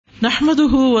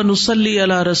نحمده ونصلي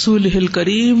على رسوله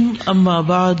الكريم اما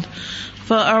بعد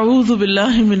فاعوذ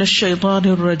بالله من الشيطان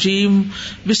الرجيم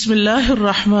بسم الله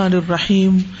الرحمن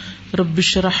الرحيم رب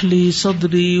اشرح لي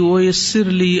صدري ويسر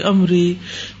لي امري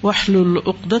واحلل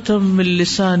عقدة من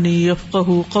لساني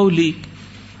يفقهوا قولي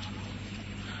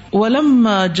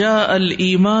ولما جاء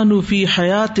الايمان في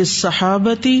حياة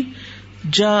الصحابة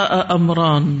جاء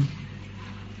امران،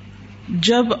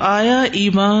 جب آیا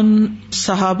ایمان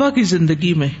صحابہ کی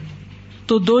زندگی میں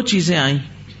تو دو چیزیں آئیں۔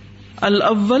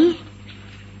 الاول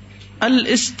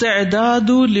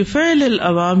الاستعداد لفعل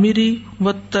الاوامر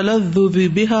والتلذذ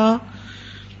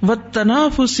بها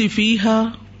والتنافس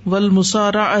فيها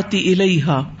والمسارعة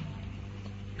اليها۔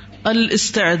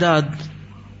 الاستعداد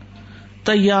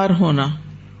تیار ہونا،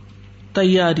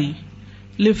 تیاری،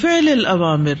 لفعل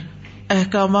الاوامر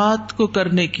احکامات کو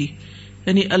کرنے کی،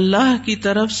 یعنی اللہ کی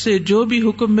طرف سے جو بھی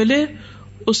حکم ملے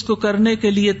اس کو کرنے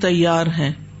کے لیے تیار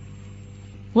ہیں۔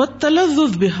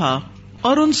 والتلذذ بها،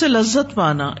 اور ان سے لذت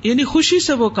پانا، یعنی خوشی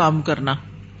سے وہ کام کرنا۔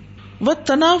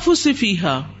 والتنافس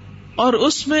فيها، اور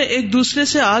اس میں ایک دوسرے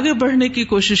سے آگے بڑھنے کی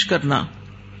کوشش کرنا۔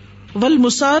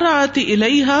 والمسارعة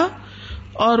إليها،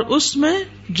 اور اس میں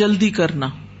جلدی کرنا،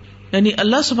 یعنی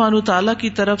اللہ سبحانہ وتعالی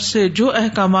کی طرف سے جو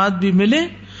احکامات بھی ملے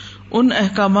ان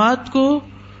احکامات کو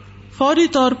فوری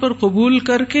طور پر قبول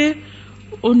کر کے،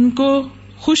 ان کو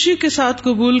خوشی کے ساتھ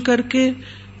قبول کر کے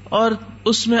اور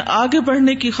اس میں آگے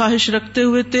بڑھنے کی خواہش رکھتے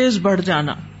ہوئے تیز بڑھ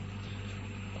جانا۔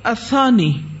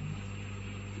 الثانی،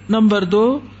 نمبر 2،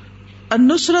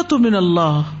 النصرۃ من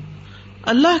اللہ،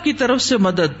 اللہ کی طرف سے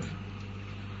مدد،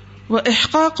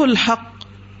 واحقاق الحق،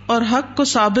 اور حق کو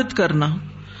ثابت کرنا،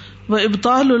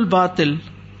 وابطال الباطل،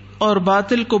 اور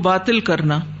باطل کو باطل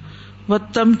کرنا،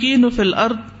 والتمکین فی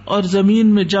الارض، اور زمین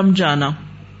میں جم جانا۔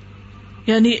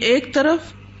 یعنی ایک طرف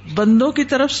بندوں کی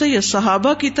طرف سے یا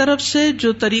صحابہ کی طرف سے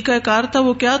جو طریقہ کار تھا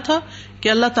وہ کیا تھا کہ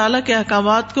اللہ تعالیٰ کے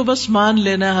احکامات کو بس مان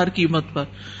لینا ہے ہر قیمت پر،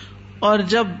 اور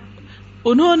جب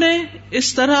انہوں نے اس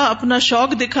طرح اپنا شوق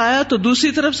دکھایا تو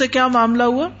دوسری طرف سے کیا معاملہ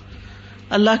ہوا،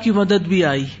 اللہ کی مدد بھی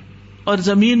آئی اور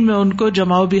زمین میں ان کو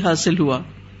جماؤ بھی حاصل ہوا۔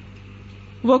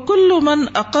 وَكُلُّ مَنْ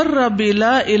أَقَرَّ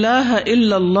بِلَا إِلَهَ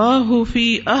إِلَّا اللَّهُ فِي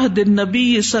عَهْدِ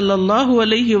النَّبِيِّ صلی اللہ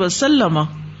علیہ وسلم،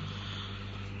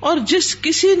 اور جس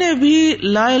کسی نے بھی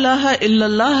لا الہ الا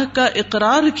اللہ کا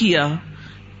اقرار کیا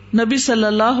نبی صلی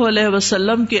اللہ علیہ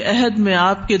وسلم کے عہد میں،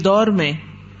 آپ کے دور میں،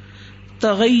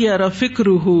 تغیر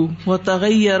فکرہ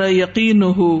وتغیر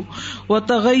یقینہ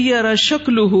وتغیر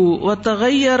شکلہ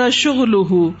وتغیر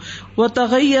شغلہ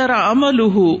وتغیر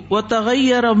عملہ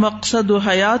وتغیر مقصد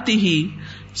حیاتہ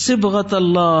صبغۃ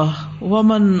اللہ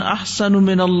ومن احسن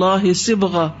من اللہ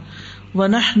صبغہ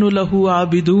ونحن لہ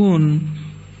عابدون۔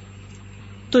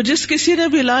 تو جس کسی نے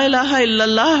بھی لا الہ الا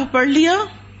اللہ پڑھ لیا،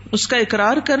 اس کا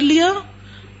اقرار کر لیا،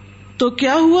 تو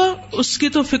کیا ہوا، اس کی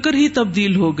تو فکر ہی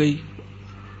تبدیل ہو گئی،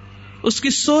 اس کی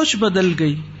سوچ بدل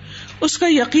گئی، اس کا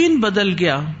یقین بدل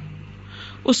گیا،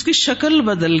 اس کی شکل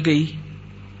بدل گئی،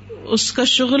 اس کا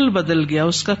شغل بدل گیا،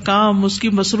 اس کا کام، اس کی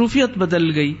مصروفیت بدل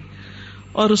گئی،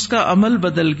 اور اس کا عمل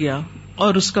بدل گیا،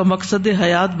 اور اس کا مقصد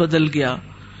حیات بدل گیا۔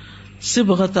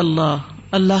 صبغۃ اللہ،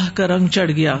 اللہ کا رنگ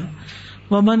چڑھ گیا۔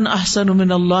 ومن احسن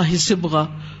من اللہ صبغہ،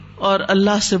 اور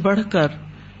اللہ سے بڑھ کر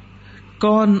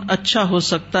کون اچھا ہو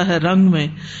سکتا ہے رنگ میں۔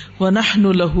 ونحن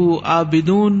لہ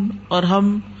عابدون، اور ہم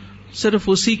صرف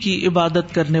اسی کی عبادت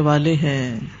کرنے والے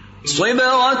ہیں۔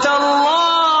 صبغۃ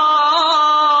اللہ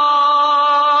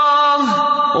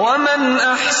ومن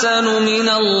احسن من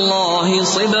اللہ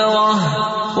صبغہ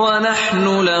ونحن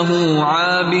لہ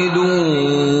عابدون۔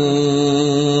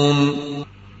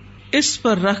 اس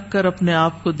پر رکھ کر اپنے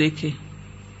آپ کو دیکھے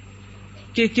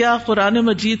کہ کیا قرآن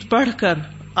مجید پڑھ کر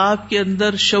آپ کے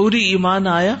اندر شعوری ایمان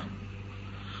آیا،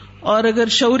 اور اگر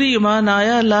شعوری ایمان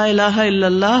آیا، لا الہ الا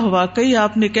اللہ واقعی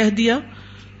آپ نے کہہ دیا،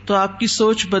 تو آپ کی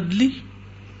سوچ بدلی،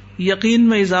 یقین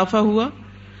میں اضافہ ہوا،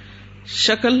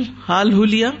 شکل حال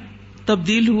حلیہ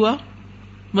تبدیل ہوا،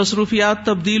 مصروفیات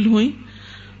تبدیل ہوئی،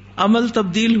 عمل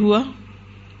تبدیل ہوا،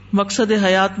 مقصد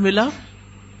حیات ملا،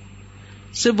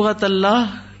 صبغۃ اللہ،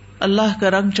 اللہ کا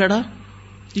رنگ چڑھا،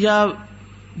 یا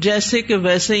جیسے کہ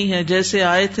ویسے ہی ہیں، جیسے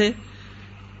آئے تھے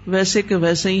ویسے کہ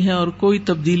ویسے ہی ہیں، اور کوئی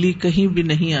تبدیلی کہیں بھی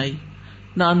نہیں آئی،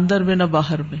 نہ اندر میں نہ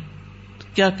باہر میں۔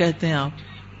 کیا کہتے ہیں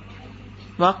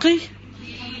آپ، واقعی؟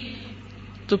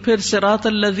 تو پھر صراط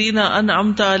الذین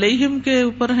انعمت علیہم کے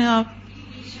اوپر ہیں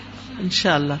آپ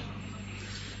انشاءاللہ،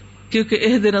 کیونکہ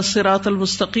اہدنا الصراط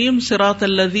المستقیم صراط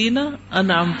الذین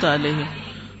انعمت علیہم،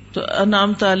 تو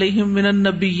انعمت علیہم من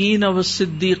النبیین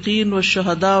والصدیقین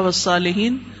والشہداء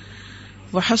والصالحین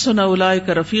وحسن اولئک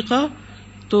رفیقا۔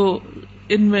 تو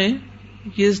ان میں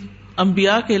یہ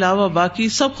انبیاء کے علاوہ باقی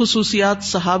سب خصوصیات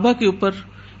صحابہ کے اوپر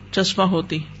چشمہ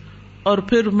ہوتی، اور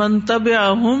پھر من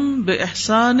تبعہم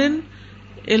بإحسان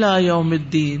الی یوم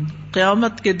الدین،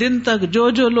 قیامت کے دن تک جو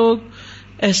جو لوگ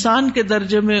احسان کے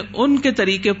درجے میں ان کے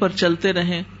طریقے پر چلتے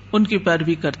رہیں، ان کی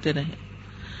پیروی کرتے رہیں.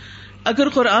 اگر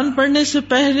قرآن پڑھنے سے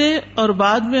پہلے اور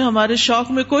بعد میں ہمارے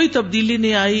شوق میں کوئی تبدیلی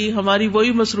نہیں آئی، ہماری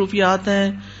وہی مصروفیات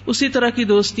ہیں، اسی طرح کی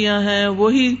دوستیاں ہیں،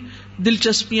 وہی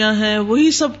دلچسپیاں ہیں،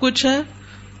 وہی سب کچھ ہے،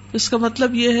 اس کا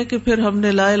مطلب یہ ہے کہ پھر ہم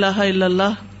نے لا الہ الا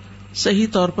اللہ صحیح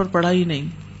طور پر پڑھا ہی نہیں.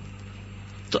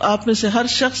 تو آپ میں سے ہر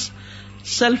شخص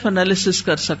سیلف انالیسس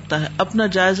کر سکتا ہے، اپنا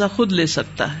جائزہ خود لے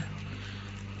سکتا ہے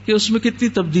کہ اس میں کتنی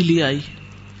تبدیلی آئی،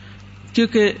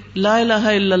 کیونکہ لا الہ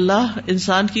الا اللہ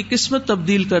انسان کی قسمت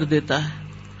تبدیل کر دیتا ہے،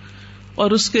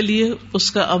 اور اس کے لیے اس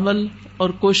کا عمل اور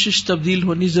کوشش تبدیل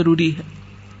ہونی ضروری ہے.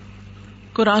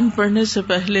 قرآن پڑھنے سے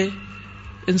پہلے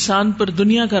انسان پر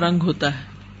دنیا کا رنگ ہوتا ہے،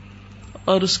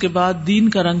 اور اس کے بعد دین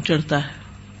کا رنگ چڑھتا ہے،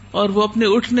 اور وہ اپنے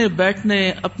اٹھنے بیٹھنے،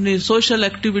 اپنی سوشل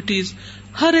ایکٹیویٹیز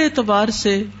ہر اعتبار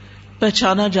سے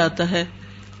پہچانا جاتا ہے،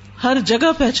 ہر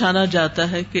جگہ پہچانا جاتا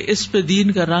ہے کہ اس پہ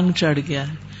دین کا رنگ چڑھ گیا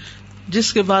ہے،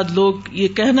 جس کے بعد لوگ یہ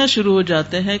کہنا شروع ہو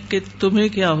جاتے ہیں کہ تمہیں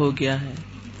کیا ہو گیا ہے.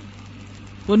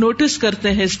 وہ نوٹس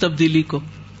کرتے ہیں اس تبدیلی کو.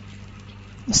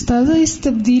 استاذہ، اس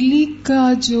تبدیلی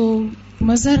کا جو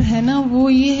مظہر ہے نا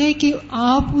وہ یہ ہے کہ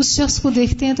آپ اس شخص کو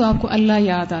دیکھتے ہیں تو آپ کو اللہ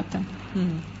یاد آتا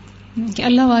ہے، کہ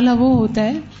اللہ والا وہ ہوتا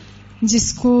ہے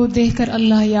جس کو دیکھ کر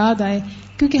اللہ یاد آئے.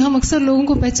 کیونکہ ہم اکثر لوگوں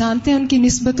کو پہچانتے ہیں ان کی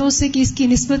نسبتوں سے کہ اس کی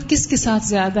نسبت کس کے ساتھ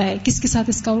زیادہ ہے، کس کے ساتھ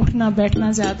اس کا اٹھنا بیٹھنا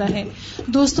زیادہ ہے.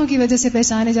 دوستوں کی وجہ سے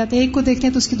پہچانے جاتے ہیں، ایک کو دیکھتے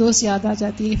ہیں تو اس کی دوست یاد آ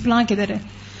جاتی ہے فلاں کدھر ہے.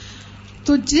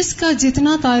 تو جس کا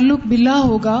جتنا تعلق باللہ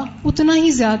ہوگا اتنا ہی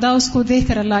زیادہ اس کو دیکھ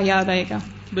کر اللہ یاد آئے گا.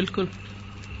 بالکل.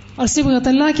 اور صبغۃ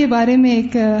اللہ کے بارے میں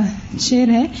ایک شعر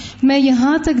ہے، میں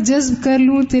یہاں تک جذب کر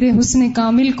لوں تیرے حسن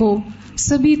کامل کو،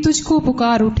 سبھی تجھ کو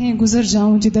پکار اٹھیں گزر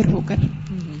جاؤں جدھر ہو کر.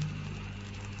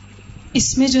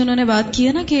 اس میں جو انہوں نے بات کی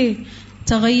ہے نا کہ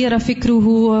تغیر فکرہ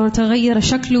اور تغیر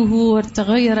شکلہ اور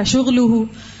تغیر شغلہ،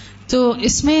 تو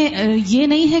اس میں یہ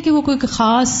نہیں ہے کہ وہ کوئی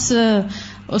خاص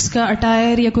اس کا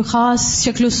اٹائر یا کوئی خاص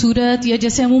شکل و صورت، یا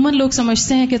جیسے عموماً لوگ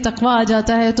سمجھتے ہیں کہ تقویٰ آ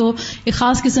جاتا ہے تو ایک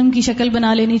خاص قسم کی شکل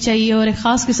بنا لینی چاہیے اور ایک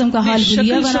خاص قسم کا حال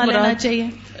حلیہ بنا لینا چاہیے.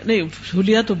 نہیں،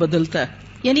 حلیہ تو بدلتا ہے،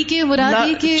 یعنی کہ مراد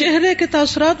یہ کہ چہرے کے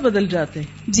تاثرات بدل جاتے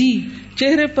ہیں. جی،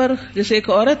 چہرے پر جیسے ایک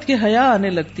عورت کے حیا آنے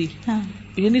لگتی، ہاں،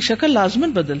 یعنی شکل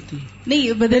لازماً بدلتی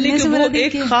نہیں، بدلنے سے مراد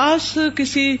ایک خاص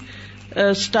کسی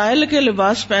سٹائل کے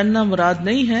لباس پہننا مراد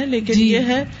نہیں ہے، لیکن جی، یہ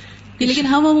ہے لیکن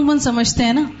ہم عموماً سمجھتے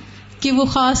ہیں نا کہ وہ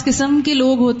خاص قسم کے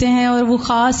لوگ ہوتے ہیں اور وہ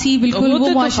خاص ہی بالکل وہ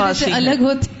معاشرے سے الگ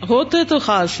ہوتے تو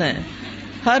خاص ہیں،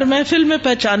 ہر محفل میں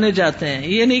پہچانے جاتے ہیں.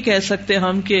 یہ نہیں کہہ سکتے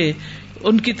ہم کہ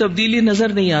ان کی تبدیلی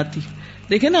نظر نہیں آتی.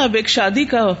 دیکھیں نا، اب ایک شادی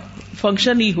کا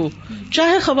فنکشن ہی ہو،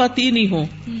 چاہے خواتین ہی ہوں،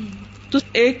 تو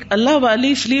ایک اللہ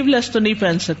والی سلیو لیس تو نہیں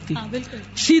پہن سکتی،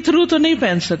 سی تھرو تو نہیں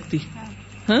پہن سکتی،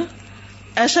 ہاں،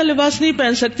 ایسا لباس نہیں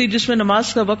پہن سکتی جس میں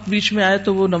نماز کا وقت بیچ میں آئے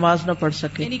تو وہ نماز نہ پڑھ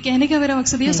سکے. یعنی کہنے کا میرا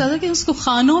مقصد یہ سادہ کہ اس کو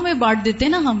خانوں میں بانٹ دیتے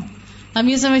نا. ہم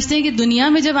یہ سمجھتے ہیں کہ دنیا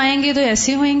میں جب آئیں گے تو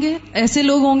ایسے ہوئیں گے، ایسے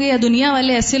لوگ ہوں گے، یا دنیا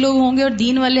والے ایسے لوگ ہوں گے اور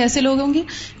دین والے ایسے لوگ ہوں گے.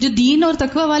 جو دین اور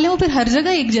تقویٰ والے ہیں وہ پھر ہر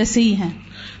جگہ ایک جیسے ہی ہیں.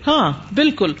 ہاں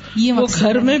بالکل، وہ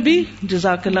گھر میں بھی،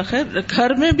 جزاک اللہ خیر،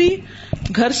 گھر میں بھی،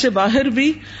 گھر سے باہر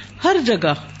بھی، ہر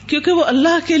جگہ، کیونکہ وہ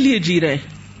اللہ کے لیے جی رہے.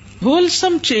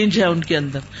 ہولسم چینج ہے ان کے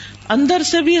اندر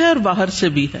سے بھی ہے اور باہر سے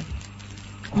بھی ہے.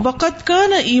 وقد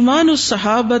کان ایمان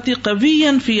الصحابۃ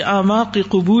قویا فی اعماق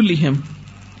قبولہم،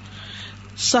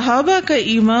 صحابہ کا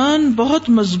ایمان بہت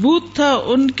مضبوط تھا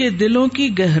ان کے دلوں کی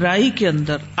گہرائی کے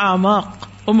اندر، اعماق،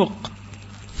 عمق.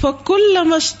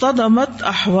 فکلما اصطدمت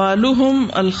احوالہم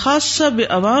الخاصہ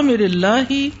بأوامر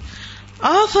اللہ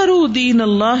آثروا دین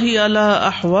اللہ علی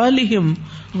احوالہم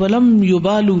ولم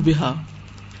یبالوا بہا.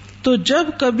 تو جب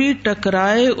کبھی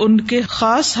ٹکرائے ان کے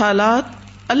خاص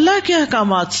حالات اللہ کے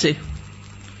احکامات سے،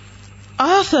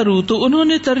 آثروا تو انہوں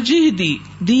نے ترجیح دی،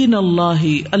 دین اللہ،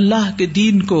 اللہ کے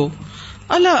دین کو،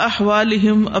 علی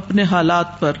احوالہم اپنے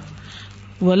حالات پر،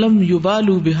 ولم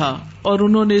یبالوا بہا اور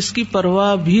انہوں نے اس کی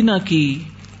پرواہ بھی نہ کی.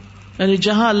 یعنی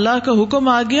جہاں اللہ کا حکم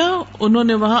آ گیا انہوں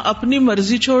نے وہاں اپنی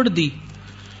مرضی چھوڑ دی،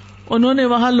 انہوں نے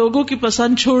وہاں لوگوں کی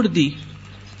پسند چھوڑ دی.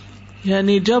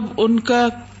 یعنی جب ان کا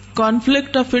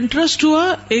کانفلکٹ آف انٹرسٹ ہوا،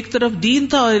 ایک طرف دین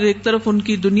تھا اور ایک طرف ان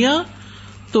کی دنیا،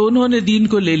 تو انہوں نے دین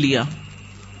کو لے لیا.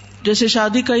 جیسے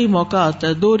شادی کا ہی موقع آتا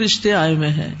ہے، دو رشتے آئے ہوئے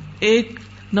ہیں، ایک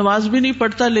نماز بھی نہیں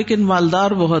پڑھتا لیکن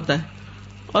مالدار بہت ہے،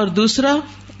 اور دوسرا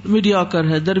میڈیوکر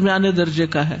ہے، درمیانے درجے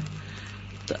کا ہے.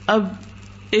 تو اب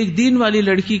ایک دین والی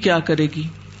لڑکی کیا کرے گی،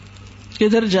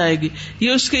 کدھر جائے گی؟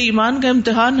 یہ اس کے ایمان کا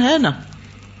امتحان ہے نا،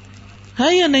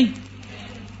 ہے یا نہیں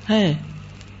ہے؟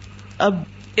 اب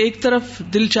ایک طرف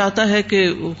دل چاہتا ہے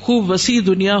کہ خوب وسیع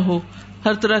دنیا ہو،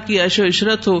 ہر طرح کی عیش و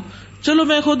عشرت ہو، چلو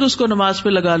میں خود اس کو نماز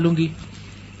پہ لگا لوں گی،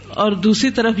 اور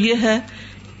دوسری طرف یہ ہے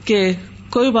کہ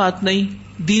کوئی بات نہیں،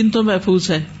 دین تو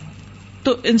محفوظ ہے.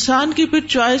 تو انسان کی پھر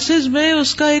چوائسز میں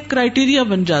اس کا ایک کرائیٹیریا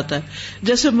بن جاتا ہے.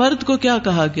 جیسے مرد کو کیا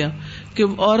کہا گیا کہ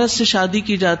عورت سے شادی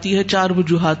کی جاتی ہے 4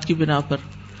 وجوہات کی بنا پر،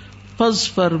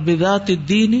 فاظفر بذات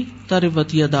الدین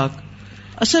تربت یداک.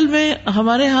 اصل میں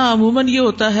ہمارے ہاں عموماً یہ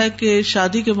ہوتا ہے کہ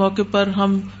شادی کے موقع پر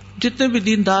ہم جتنے بھی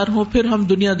دیندار ہوں پھر ہم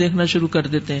دنیا دیکھنا شروع کر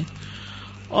دیتے ہیں،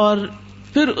 اور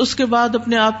پھر اس کے بعد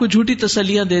اپنے آپ کو جھوٹی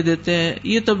تسلیاں دے دیتے ہیں،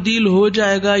 یہ تبدیل ہو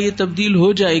جائے گا، یہ تبدیل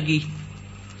ہو جائے گی.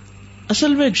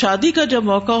 اصل میں شادی کا جب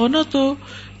موقع ہو نا تو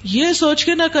یہ سوچ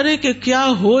کے نہ کریں کہ کیا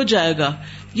ہو جائے گا،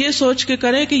 یہ سوچ کے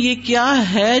کریں کہ یہ کیا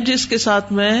ہے جس کے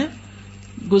ساتھ میں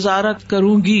گزارا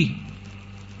کروں گی.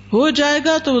 ہو جائے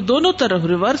گا تو وہ دونوں طرف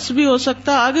ریورس بھی ہو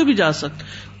سکتا، آگے بھی جا سکتا،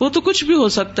 وہ تو کچھ بھی ہو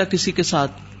سکتا کسی کے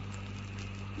ساتھ.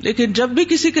 لیکن جب بھی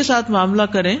کسی کے ساتھ معاملہ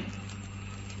کریں،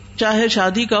 چاہے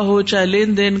شادی کا ہو، چاہے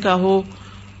لین دین کا ہو،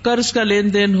 قرض کا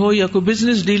لین دین ہو، یا کوئی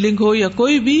بزنس ڈیلنگ ہو، یا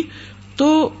کوئی بھی،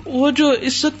 تو وہ جو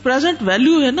اس وقت پریزنٹ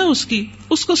ویلیو ہے نا اس کی،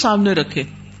 اس کو سامنے رکھے.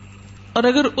 اور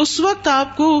اگر اس وقت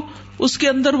آپ کو اس کے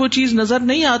اندر وہ چیز نظر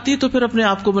نہیں آتی تو پھر اپنے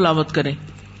آپ کو ملامت کریں.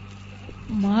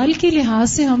 مال کے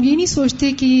لحاظ سے ہم یہ نہیں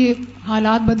سوچتے کہ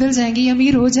حالات بدل جائیں گے،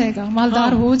 امیر ہو جائے گا،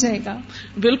 مالدار ہو جائے گا،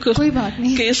 بالکل کوئی بات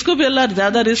نہیں کہ اس کو بھی اللہ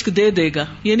زیادہ رزق دے دے گا،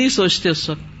 یہ نہیں سوچتے اس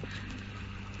وقت.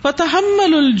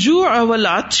 فتحمل الجوع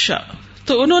والعطش،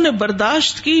 تو انہوں نے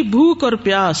برداشت کی بھوک اور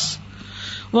پیاس،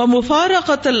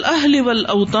 ومفارقت الاہل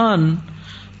والاوطان،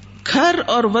 گھر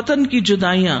اور وطن کی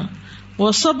جدائیاں،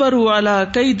 وصبروا علی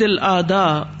کید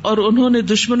الاعداء، اور انہوں نے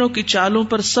دشمنوں کی چالوں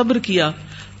پر صبر کیا،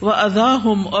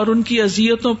 وَأَذَاهُمْ، اور ان کی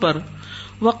اذیتوں پر،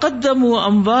 وَقَدَّمُوا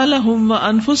أَمْوَالَهُمْ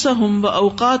وَأَنفُسَهُمْ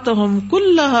وَأَوْقَاتَهُمْ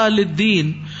كُلَّهَا لِلدِّينِ،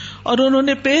 اور انہوں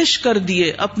نے پیش کر دیے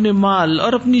اپنے مال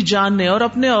اور اپنی جانیں اور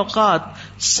اپنے اوقات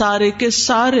سارے کے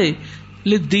سارے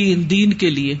للدین، دین کے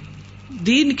لیے،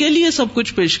 دین کے لیے سب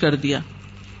کچھ پیش کر دیا.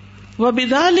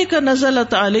 وَبِذَلِكَ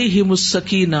نَزَلَتْ عَلَيْهِمُ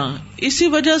السَّكِينَةُ، اسی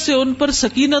وجہ سے ان پر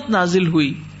سکینت نازل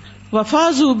ہوئی.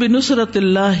 وَفَازُوا بِنُصْرَةِ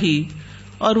اللَّهِ،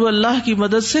 اور وہ اللہ کی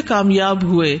مدد سے کامیاب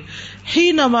ہوئے.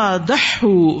 حینما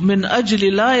ضحوا من اجل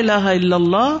لا الہ الا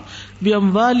اللہ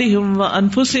باموالہم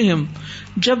وانفسہم،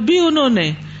 جب بھی انہوں نے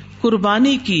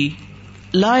قربانی کی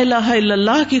لا الہ الا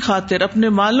اللہ کی خاطر اپنے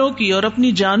مالوں کی اور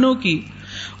اپنی جانوں کی،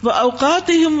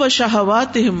 واوقاتہم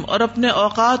وشہواتہم، اور اپنے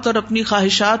اوقات اور اپنی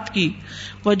خواہشات کی،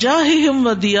 وجاہہم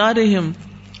ودیارہم،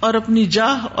 اور اپنی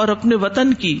جاہ اور اپنے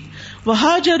وطن کی،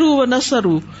 وہاجروا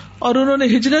ونصروا، اور انہوں نے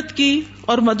ہجرت کی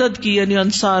اور مدد کی یعنی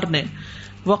انصار نے،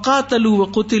 وقاتلوا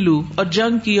وقتلوا، اور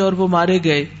جنگ کی اور وہ مارے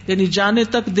گئے یعنی جانیں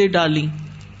تک دے ڈالی.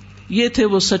 یہ تھے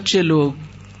وہ سچے لوگ.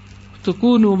 تو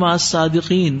کونوا مع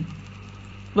الصادقین.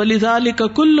 ولذلک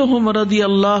کلہم رضی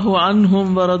اللہ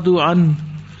عنہم ورضوا عنہ،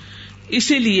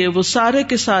 اسی لیے وہ سارے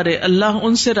کے سارے اللہ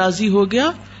ان سے راضی ہو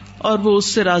گیا اور وہ اس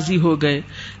سے راضی ہو گئے.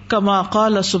 کما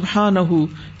قال سبحانہ،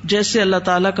 جیسے اللہ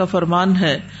تعالیٰ کا فرمان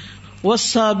ہے،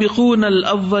 والسابقون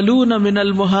الاولون من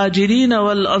المہاجرین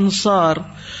والانصار،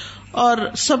 اور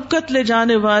سبقت لے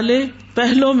جانے والے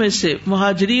پہلوں میں سے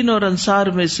مہاجرین اور انصار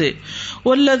میں سے،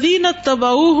 والذین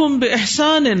اتبعوہم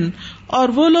بإحسان، اور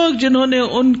وہ لوگ جنہوں نے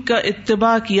ان کا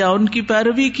اتباع کیا، ان کی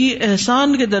پیروی کی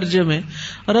احسان کے درجے میں،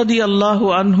 رضی اللہ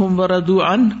عنہم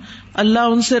ورضوا عنہ، اللہ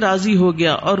ان سے راضی ہو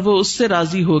گیا اور وہ اس سے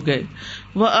راضی ہو گئے.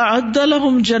 وأعد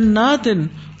لهم جنات،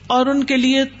 اور ان کے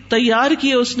لیے تیار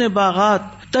کیے اس نے باغات،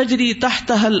 تجری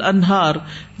تحتها الانہار،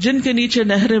 جن کے نیچے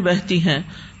نہریں بہتی ہیں،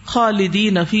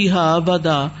 خالدین فیہا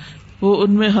ابدا، وہ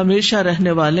ان میں ہمیشہ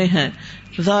رہنے والے ہیں.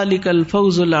 ذالک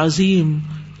الفوز العظیم،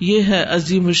 یہ ہے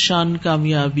عظیم الشان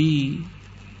کامیابی.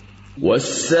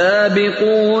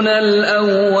 والسابقون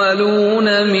الأولون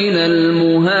من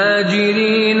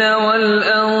المهاجرين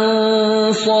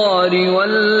والأنصار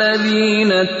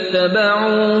والذين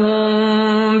اتبعوهم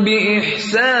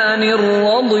بإحسان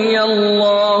رضي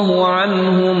الله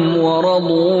عنهم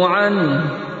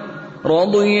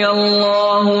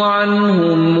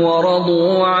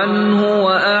ورضوا عنه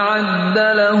وأعد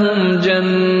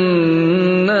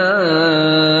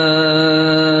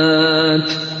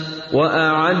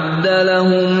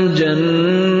لهم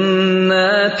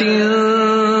جنات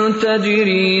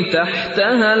تجري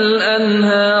تحتها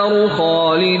الأنهار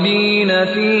خالدين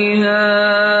فيها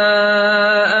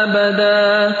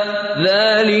أبدا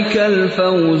ذلك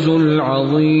الفوز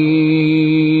العظيم.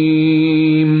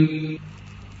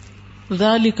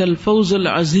 ذلك الفوز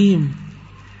العظیم،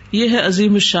 یہ ہے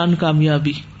عظیم الشان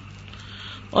کامیابی.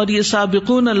 اور یہ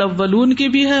سابقون الاولون کی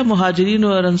بھی ہے، مہاجرین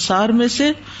اور انصار میں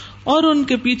سے، اور ان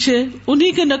کے پیچھے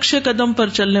انہی کے نقش قدم پر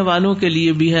چلنے والوں کے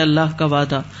لیے بھی ہے اللہ کا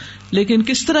وعدہ. لیکن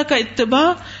کس طرح کا اتباع؟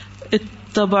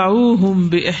 اتبعوہم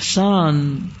بإحسان،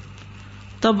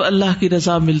 تب اللہ کی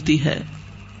رضا ملتی ہے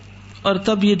اور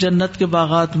تب یہ جنت کے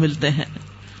باغات ملتے ہیں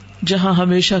جہاں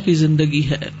ہمیشہ کی زندگی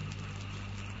ہے.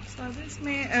 اس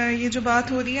میں یہ جو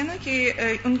بات ہو رہی ہے نا کہ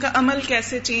ان کا عمل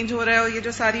کیسے چینج ہو رہا ہے، اور یہ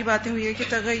جو ساری باتیں ہوئی ہے کہ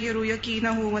تغیر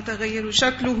یقینہ ہو وتغیر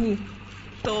شکل ہو،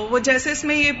 تو وہ جیسے اس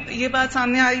میں یہ بات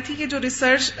سامنے آ رہی تھی کہ جو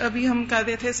ریسرچ ابھی ہم کر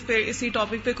رہے تھے اس پہ، اسی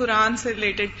ٹاپک پہ، قرآن سے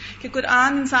ریلیٹڈ، کہ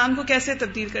قرآن انسان کو کیسے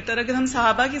تبدیل کرتا ہے. اور اگر ہم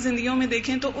صحابہ کی زندگیوں میں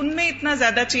دیکھیں تو ان میں اتنا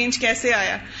زیادہ چینج کیسے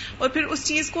آیا، اور پھر اس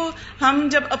چیز کو ہم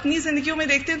جب اپنی زندگیوں میں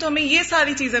دیکھتے ہیں تو ہمیں یہ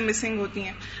ساری چیزیں مسنگ ہوتی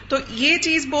ہیں. تو یہ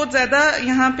چیز بہت زیادہ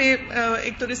یہاں پہ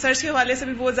ایک تو ریسرچ کے حوالے سے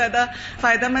بھی بہت زیادہ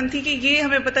فائدہ مند تھی کہ یہ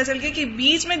ہمیں پتہ چل گیا کہ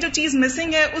بیچ میں جو چیز مسنگ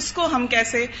ہے اس کو ہم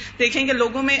کیسے دیکھیں گے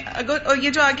لوگوں میں. اگر اور یہ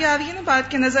جو آگے آ رہی ہے نا بات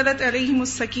کہ نزلت علیہم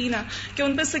السکینہ، کہ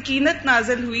ان پہ سکینت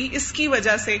نازل ہوئی اس کی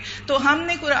وجہ سے، تو ہم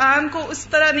نے قرآن کو اس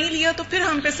طرح نہیں لیا تو پھر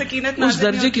ہم پہ سکینت نازل اس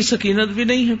درجے کی سکینت بھی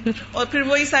نہیں ہے پھر. اور پھر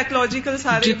وہی سائیکولوجیکل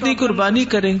سارے جتنی قربانی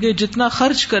کریں گے، جتنا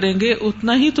خرچ کریں گے،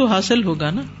 اتنا ہی تو حاصل ہوگا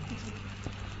نا.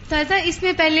 تو اس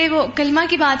میں پہلے وہ کلمہ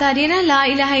کی بات آ رہی ہے نا، لا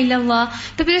الہ الا اللہ،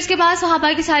 تو پھر اس کے بعد صحابہ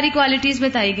کی ساری کوالٹیز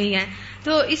بتائی گئی ہیں.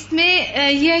 تو اس میں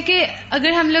یہ ہے کہ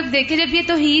اگر ہم لوگ دیکھیں جب یہ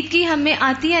توحید کی ہمیں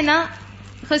آتی ہے نا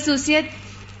خصوصیت،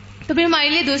 تو پھر ہمارے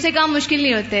لیے دوسرے کام مشکل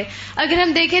نہیں ہوتے. اگر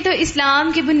ہم دیکھیں تو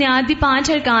اسلام کی بنیاد بھی 5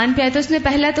 ارکان پہ ہے، تو اس میں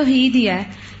پہلا توحید ہی ہے.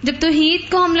 جب توحید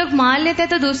کو ہم لوگ مان لیتے ہیں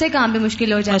تو دوسرے کام بھی مشکل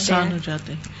ہو جاتے ہیں، آسان ہو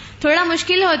جاتے ہیں. تھوڑا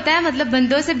مشکل ہوتا ہے، مطلب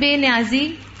بندوں سے بے نیازی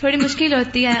تھوڑی مشکل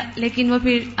ہوتی ہے، لیکن وہ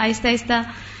پھر آہستہ آہستہ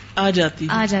آ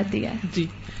جاتی ہے. جی.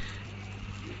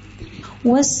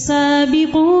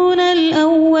 والسابقون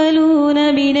الأولون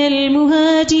من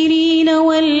المهاجرين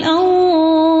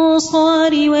والأنصار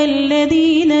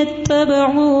والذين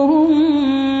اتبعوهم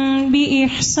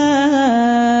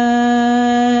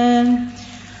بإحسان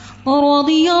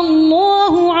رضي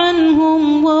الله عنهم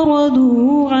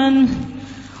ورضوا عنه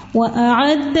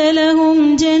وأعد لهم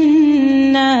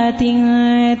جنات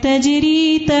تجري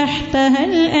تحتها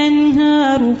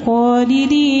الأنهار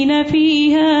خالدين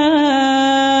فيها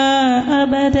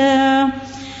أبدا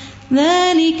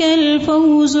ذلك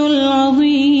الفوز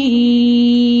العظيم.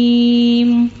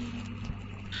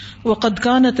 وقد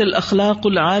كانت الأخلاق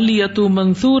العالية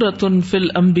منثورة في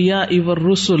الأنبياء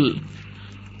والرسل.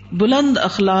 بلند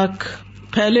اخلاق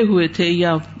پھیلے ہوئے تھے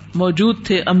یا موجود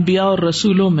تھے انبیاء اور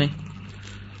رسولوں میں.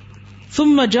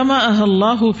 ثم جمعها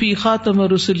اللہ فی خاتم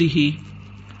رسلہ،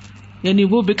 یعنی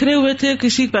وہ بکھرے ہوئے تھے،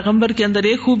 کسی پیغمبر کے اندر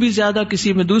ایک خوبی زیادہ، کسی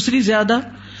میں دوسری زیادہ،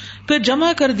 پھر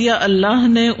جمع کر دیا اللہ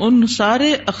نے ان سارے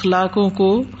اخلاقوں کو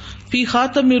فی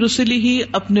خاتم رسلہ،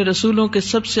 اپنے رسولوں کے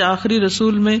سب سے آخری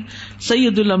رسول میں،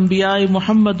 سید الانبیاء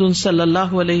محمد صلی اللہ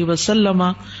علیہ وسلم،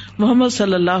 محمد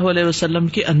صلی اللہ علیہ وسلم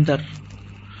کے اندر.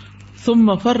 ثم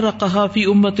فرقها فی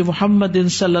امت محمد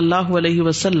صلی اللہ علیہ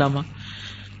وسلم،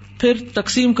 پھر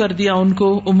تقسیم کر دیا ان کو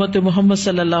امت محمد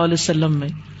صلی اللہ علیہ وسلم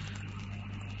میں.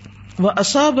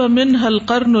 وَأَصَابَ مِنْهَا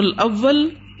الْقَرْنُ الْأَوَّلُ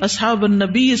أَصْحَابَ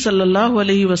النَّبِيِّ صلی اللہ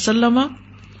علیہ وسلم،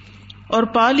 اور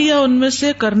پا لیا ان میں سے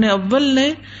قرن اول نے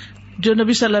جو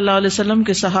نبی صلی اللہ علیہ وسلم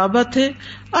کے صحابہ تھے،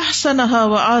 احسنها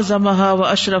وَأَعْظَمَهَا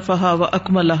وَأَشْرَفَهَا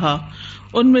وَأَكْمَلَهَا،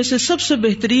 ان میں سے سب سے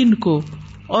بہترین کو،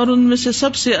 اور ان میں سے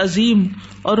سب سے عظیم،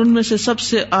 اور ان میں سے سب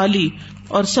سے عالی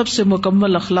اور سب سے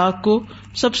مکمل اخلاق کو.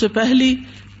 سب سے پہلی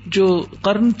جو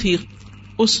قرن تھی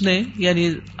اس نے، یعنی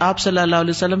آپ صلی اللہ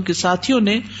علیہ وسلم کے ساتھیوں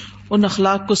نے ان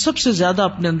اخلاق کو سب سے زیادہ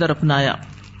اپنے اندر اپنایا.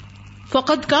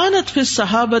 فقد كانت في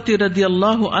الصحابة رضی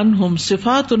اللہ عنہم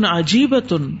صفات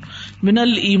عجیبۃ من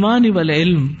الایمان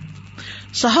والعلم.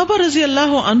 صحابہ رضی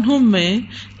اللہ عنہم میں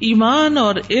ایمان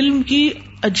اور علم کی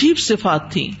عجیب صفات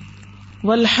تھیں.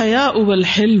 والحیاء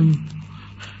والحلم،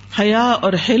 حیا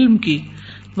اور حلم کی.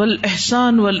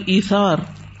 والاحسان والایثار،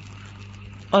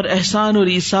 اور احسان اور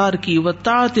ایثار کی.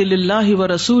 والطاعت للہ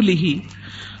ورسولہ،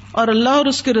 اور اللہ اور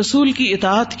اس کے رسول کی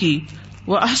اطاعت کی.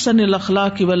 واحسن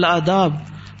الاخلاق والآداب،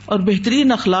 اور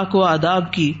بہترین اخلاق و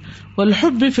آداب کی.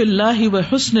 والحب فی اللہ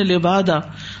وحسن العبادہ،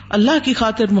 اللہ کی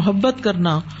خاطر محبت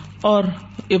کرنا اور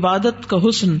عبادت کا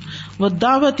حسن.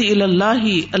 والدعوت الی اللہ،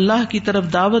 اللہ کی طرف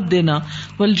دعوت دینا.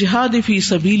 والجہاد فی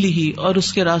سبیلہ، اور اس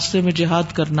کے راستے میں جہاد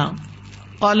کرنا.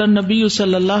 قال النبی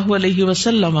صلی اللہ علیہ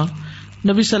وسلم،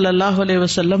 نبی صلی اللہ علیہ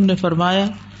وسلم نے فرمایا،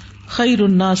 خیر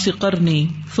الناس قرنی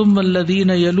ثم الذین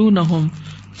یلونہم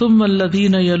ثم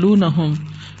الذین یلونہم،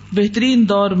 بہترین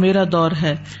دور میرا دور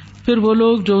ہے، پھر وہ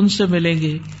لوگ جو ان سے ملیں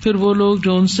گے، پھر وہ لوگ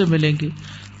جو ان سے ملیں گے.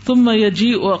 ثم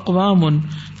یجیء اقوام،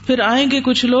 پھر آئیں گے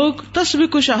کچھ لوگ،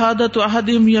 تسبق شہادت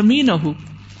احدہم یمینہ،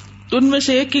 ان میں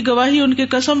سے ایک کی گواہی ان کے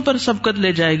قسم پر سبقت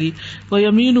لے جائے گی.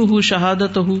 ویمینہ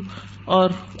شہادتہ، اور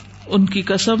ان کی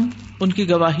قسم ان کی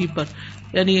گواہی پر.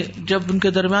 یعنی جب ان کے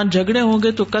درمیان جھگڑے ہوں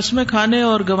گے تو قسمیں کھانے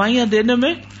اور گواہیاں دینے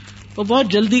میں وہ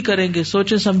بہت جلدی کریں گے,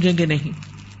 سوچے سمجھیں گے نہیں.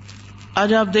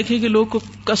 آج آپ دیکھیں کہ لوگ کو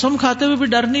قسم کھاتے ہوئے بھی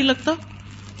ڈر نہیں لگتا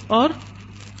اور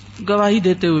گواہی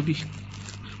دیتے ہوئے بھی.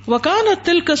 وَكَانَتْ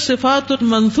تِلْكَ الصِّفَاتُ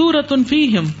مَنْثُورَةٌ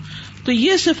فِيهِمْ, تو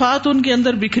یہ صفات ان کے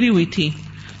اندر بکھری ہوئی تھی.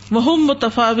 وَهُمْ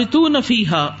مُتَفَاوِتُونَ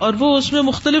فِيهَا, اور وہ اس میں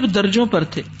مختلف درجوں پر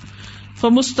تھے.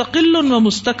 فَمُسْتَقِلٌ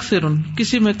وَمُسْتَكْثِرٌ,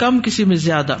 کسی میں کم کسی میں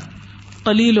زیادہ,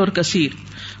 قلیل اور کثیر.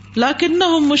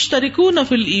 لَكِنَّهُمْ مُشْتَرِكُونَ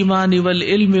فِي الْإِيمَانِ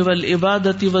وَالْعِلْمِ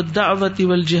وَالْعِبَادَةِ وَالدَّعْوَةِ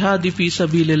وَالْجِهَادِ فِي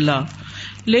سَبِيلِ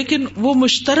اللَّهِ, لیکن وہ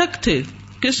مشترک تھے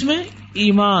کس میں؟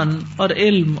 ایمان اور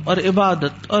علم اور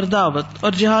عبادت اور دعوت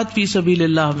اور جہاد فی سبیل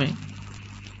اللہ میں.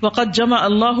 وقد جمع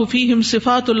اللہ فیہم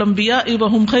صفات الانبیاء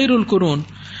وہم خیر القرون,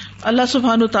 اللہ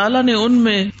سبحانہ تعالیٰ نے ان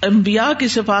میں انبیاء کی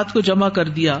صفات کو جمع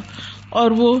کر دیا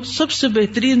اور وہ سب سے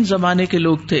بہترین زمانے کے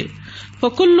لوگ تھے.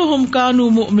 فکلہم کانوا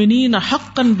مؤمنین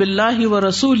حقا باللہ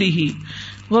ورسولہ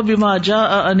وبما جاء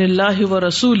عن اللہ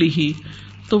ورسولہ,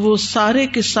 تو وہ سارے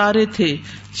کے سارے تھے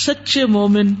سچے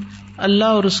مومن, اللہ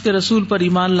اور اس کے رسول پر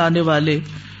ایمان لانے والے,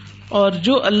 اور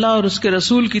جو اللہ اور اس کے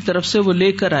رسول کی طرف سے وہ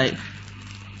لے کر آئے.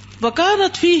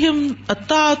 وَكَانَتْ فِيهِمْ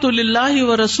الطَّاعَةُ لِلَّهِ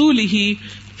وَرَسُولِهِ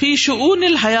فِي شُؤُونِ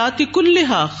الْحَيَاةِ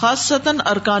كُلِّهَا خاصَّةً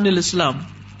أَرْكَانِ الْإِسْلَام,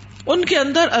 ان کے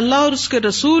اندر اللہ اور اس کے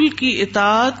رسول کی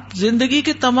اطاعت زندگی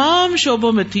کے تمام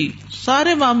شعبوں میں تھی,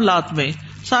 سارے معاملات میں,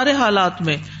 سارے حالات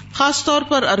میں, خاص طور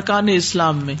پر ارکان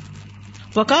اسلام میں.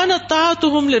 وَكَانَتْ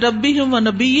طَاعَتُهُمْ لِرَبِّهِمْ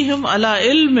وَنَبِيِّهِمْ عَلَى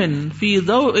عِلْمٍ فِي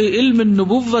ضَوْءِ عِلْمِ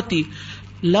النُّبُوَّةِ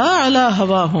لَا عَلَى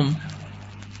هَوَاهُمْ,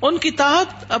 ان کی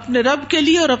طاعت اپنے رب کے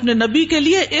لیے اور اپنے نبی کے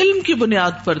لیے علم کی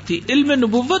بنیاد پر تھی, علم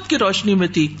نبوت کی روشنی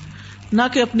میں تھی, نہ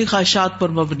کہ اپنی خواہشات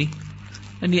پر مبنی.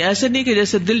 یعنی ایسے نہیں کہ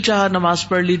جیسے دل چاہا نماز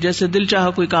پڑھ لی, جیسے دل چاہا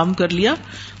کوئی کام کر لیا,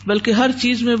 بلکہ ہر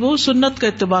چیز میں وہ سنت کا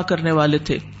اتباع کرنے والے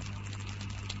تھے.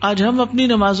 آج ہم اپنی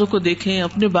نمازوں کو دیکھیں,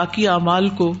 اپنے باقی اعمال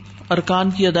کو, ارکان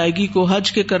کی ادائیگی کو,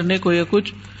 حج کے کرنے کو یا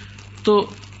کچھ, تو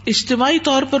اجتماعی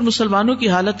طور پر مسلمانوں کی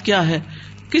حالت کیا ہے.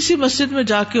 کسی مسجد میں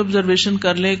جا کے آبزرویشن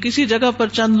کر لیں, کسی جگہ پر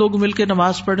چند لوگ مل کے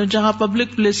نماز پڑھیں جہاں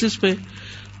پبلک پلیسز پہ,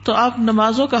 تو آپ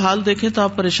نمازوں کا حال دیکھیں تو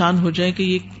آپ پریشان ہو جائیں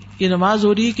کہ یہ نماز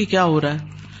ہو رہی ہے کہ کیا ہو رہا ہے.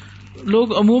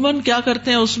 لوگ عموماً کیا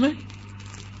کرتے ہیں, اس میں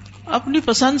اپنی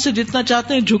پسند سے جتنا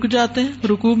چاہتے ہیں جھک جاتے ہیں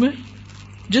رکوع میں,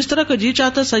 جس طرح کا جی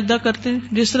چاہتا ہے سجدہ کرتے ہیں,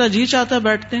 جس طرح جی چاہتا ہے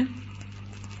بیٹھتے ہیں.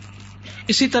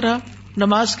 اسی طرح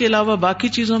نماز کے علاوہ باقی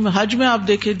چیزوں میں, حج میں آپ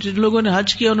دیکھیں, جن لوگوں نے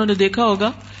حج کیا انہوں نے دیکھا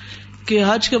ہوگا کہ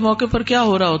حج کے موقع پر کیا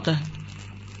ہو رہا ہوتا ہے.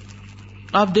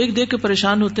 آپ دیکھ دیکھ کے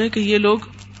پریشان ہوتے ہیں کہ یہ لوگ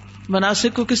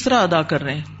مناسک کو کس طرح ادا کر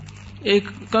رہے ہیں. ایک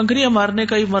کنکریاں مارنے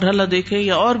کا یہ مرحلہ دیکھیں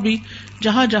یا اور بھی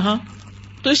جہاں جہاں,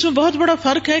 تو اس میں بہت بڑا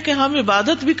فرق ہے کہ ہم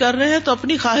عبادت بھی کر رہے ہیں تو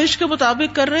اپنی خواہش کے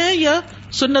مطابق کر رہے ہیں یا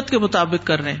سنت کے مطابق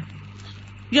کر رہے ہیں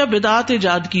یا بدعات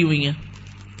ایجاد کی ہوئی ہیں.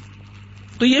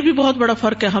 تو یہ بھی بہت بڑا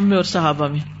فرق ہے ہم میں اور صحابہ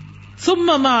میں. ثم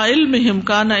مع علمهم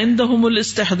كان عندهم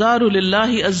الاستحضار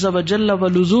لله عز وجل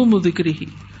ولزوم ذكره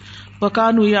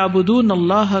وكانوا يعبدون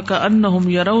الله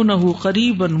كأنهم يرونه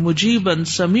قريبا مجيبا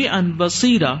سميعا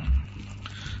بصيرا.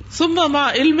 ثم مع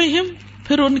علمهم,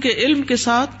 پھر ان کے علم کے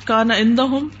ساتھ, كان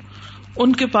عندهم,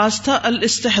 ان کے پاس تھا,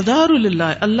 الاستحضار للہ,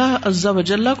 اللہ عز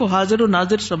وجل کو حاضر و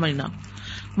ناظر سمجھنا,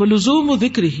 ولزوم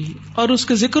ذکرہ, اور اس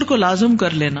کے ذکر کو لازم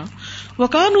کر لینا.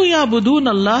 وکانوا یعبدون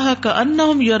اللہ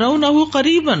کأنہم یرونہ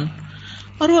قریبا,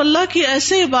 اور وہ اللہ کی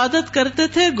ایسے عبادت کرتے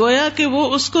تھے گویا کہ وہ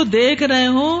اس کو دیکھ رہے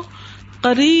ہوں,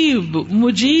 قریب,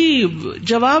 مجیب,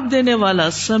 جواب دینے والا,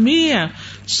 سمیع,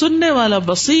 سننے والا,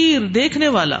 بصیر, دیکھنے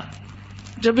والا.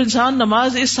 جب انسان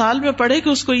نماز اس حال میں پڑھے کہ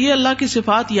اس کو یہ اللہ کی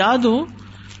صفات یاد ہو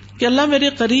کہ اللہ میرے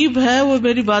قریب ہے, وہ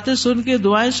میری باتیں سن کے,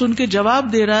 دعائیں سن کے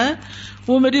جواب دے رہا ہے,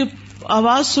 وہ میری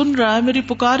آواز سن رہا ہے, میری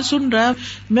پکار سن رہا ہے,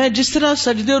 میں جس طرح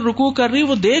سجدے اور رکوع کر رہی ہوں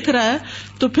وہ دیکھ رہا ہے,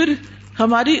 تو پھر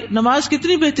ہماری نماز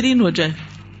کتنی بہترین ہو جائے.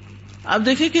 آپ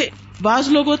دیکھیں کہ بعض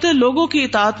لوگ ہوتے ہیں لوگوں کی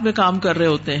اطاعت میں کام کر رہے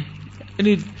ہوتے ہیں,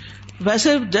 یعنی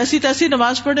ویسے جیسی تیسی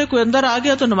نماز پڑھے, کوئی اندر آ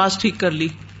گیا تو نماز ٹھیک کر لی,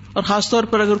 اور خاص طور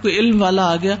پر اگر کوئی علم والا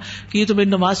آ گیا کہ یہ تو میری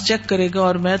نماز چیک کرے گا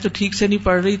اور میں تو ٹھیک سے نہیں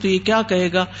پڑھ رہی تو یہ کیا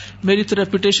کہے گا, میری تو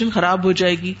ریپوٹیشن خراب ہو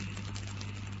جائے گی.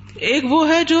 ایک وہ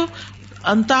ہے جو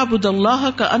ان تعبد اللہ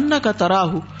کأنک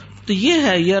تراہ, تو یہ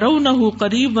ہے یرونہ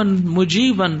قریبا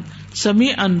مجیبا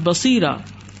سمیعا بصیرا.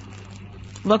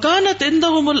 وکانت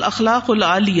عندہم الاخلاق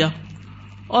العالیہ,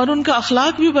 اور ان کا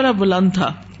اخلاق بھی بڑا بلند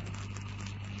تھا.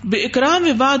 باکرام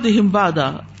بعضہم بعضا,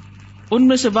 ان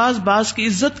میں سے بعض کی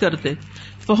عزت کرتے.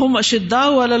 فہم اشداء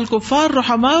علی الکفار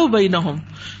رحماء بینہم,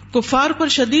 کفار پر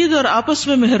شدید اور آپس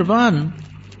میں مہربان.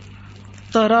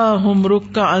 تراہم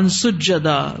رکعا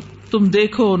سجدا، تم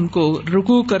دیکھو ان کو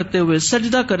رکوع کرتے ہوئے،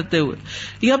 سجدہ کرتے ہوئے،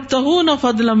 یبتغون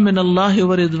فضلا من اللہ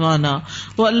ورضوانا،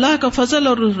 وہ اللہ کا فضل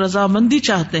اور رضامندی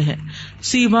چاہتے ہیں،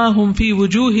 سیماہم فی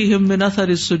وجوہہم من اثر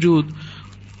السجود،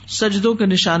 سجدوں کے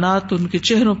نشانات ان کے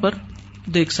چہروں پر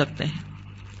دیکھ سکتے ہیں.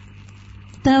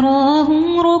 تراہم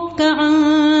رکعا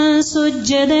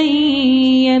سجدا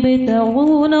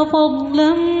یبتغون فضلا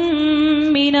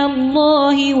من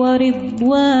اللہ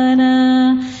ورضوانا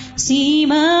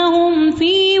سیماہم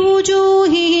فی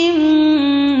وجوہہم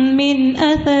من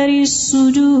اثر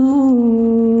السجود.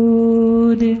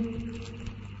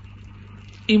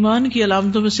 ایمان کی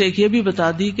علامتوں میں سے ایک یہ بھی بتا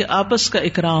دی کہ آپس کا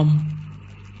اکرام،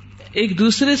 ایک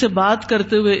دوسرے سے بات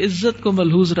کرتے ہوئے عزت کو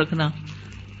ملحوظ رکھنا،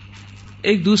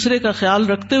 ایک دوسرے کا خیال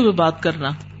رکھتے ہوئے بات کرنا،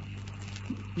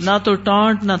 نہ تو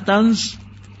ٹانٹ، نہ طنز،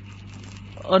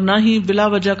 اور نہ ہی بلا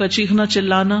وجہ کا چیخنا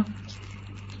چلانا.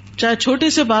 چاہے چھوٹے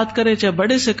سے بات کرے چاہے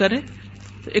بڑے سے کرے،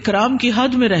 تو اکرام کی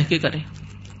حد میں رہ کے کرے.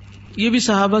 یہ بھی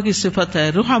صحابہ کی صفت ہے.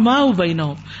 رحماء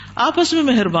بینہم، آپس میں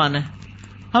مہربان ہے.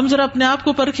 ہم ذرا اپنے آپ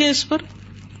کو پرکھیں اس پر،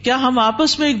 کیا ہم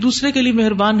آپس میں ایک دوسرے کے لیے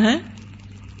مہربان ہیں؟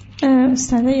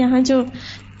 استاذ یہاں جو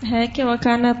ہے کہ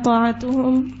وَكَانَ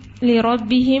طَاعَتُهُمْ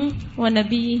لِرَبِّهِمْ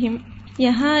وَنَبِيِّهِمْ،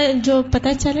 یہاں جو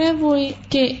پتہ چلا ہے وہ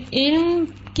کہ علم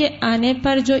کے آنے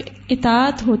پر جو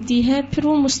اطاعت ہوتی ہے پھر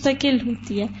وہ مستقل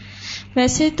ہوتی ہے.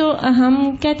 ویسے تو ہم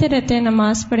کہتے رہتے ہیں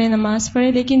نماز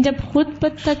پڑھے، لیکن جب خود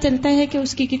پتہ چلتا ہے کہ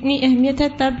اس کی کتنی اہمیت ہے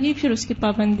تب ہی پھر اس کی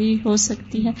پابندی ہو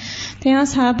سکتی ہے. تو یہاں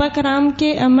صحابہ کرام کے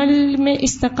عمل میں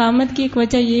استقامت کی ایک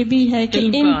وجہ یہ بھی ہے کہ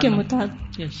علم کے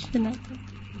مطابق.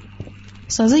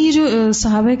 سازا یہ جو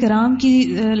صحابہ کرام کی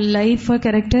لائف اور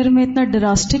کریکٹر میں اتنا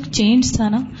ڈراسٹک چینج تھا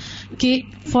نا کہ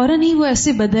فوراً ہی وہ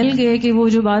ایسے بدل گئے کہ وہ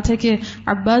جو بات ہے کہ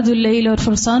عباد اللیل اور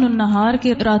فرسان النہار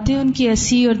کے راتیں ان کی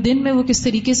ایسی اور دن میں وہ کس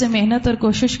طریقے سے محنت اور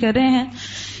کوشش کر رہے ہیں،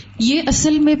 یہ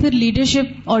اصل میں پھر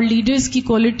لیڈرشپ اور لیڈرز کی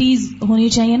کوالٹیز ہونی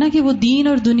چاہیے نا کہ وہ دین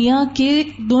اور دنیا کے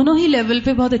دونوں ہی لیول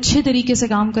پہ بہت اچھے طریقے سے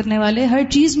کام کرنے والے، ہر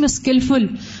چیز میں اسکلفل.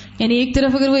 یعنی ایک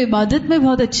طرف اگر وہ عبادت میں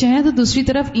بہت اچھے ہیں تو دوسری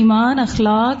طرف ایمان،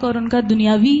 اخلاق اور ان کا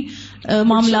دنیاوی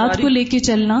معاملات کو لے کے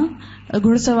چلنا،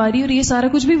 گھڑ سواری اور یہ سارا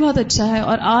کچھ بھی بہت اچھا ہے.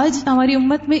 اور آج ہماری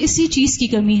امت میں اسی چیز کی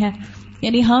کمی ہے.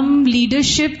 یعنی ہم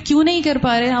لیڈرشپ کیوں نہیں کر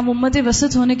پا رہے، ہم امت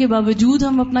وسط ہونے کے باوجود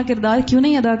ہم اپنا کردار کیوں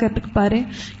نہیں ادا کر پا رہے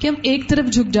کہ ہم ایک طرف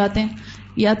جھک جاتے ہیں.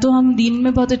 یا تو ہم دین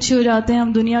میں بہت اچھے ہو جاتے ہیں،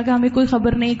 ہم دنیا کا ہمیں کوئی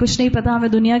خبر نہیں، کچھ نہیں پتا ہمیں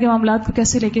دنیا کے معاملات کو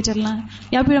کیسے لے کے چلنا ہے،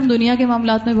 یا پھر ہم دنیا کے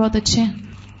معاملات میں بہت اچھے ہیں.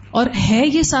 اور ہے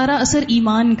یہ سارا اثر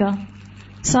ایمان کا،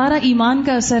 سارا ایمان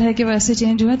کا اثر ہے کہ وہ ایسے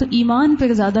چینج ہوئے. تو ایمان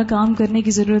پہ زیادہ کام کرنے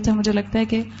کی ضرورت ہے مجھے لگتا ہے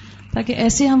کہ تاکہ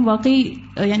ایسے ہم واقعی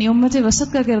یعنی امت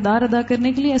وسط کا کردار ادا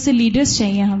کرنے کے لیے ایسے لیڈرز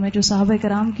چاہیے ہمیں جو صحابہ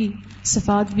کرام کی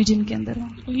صفات بھی جن کے اندر ہوں.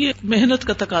 یہ محنت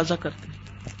کا تقاضا کرتے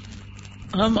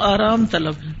ہیں، ہم آرام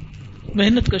طلب ہیں،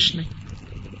 محنت کش نہیں.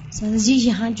 سر جی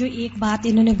یہاں جو ایک بات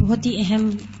انہوں نے بہت ہی اہم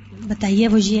بتائی ہے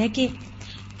وہ یہ ہے کہ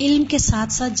علم کے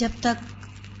ساتھ ساتھ جب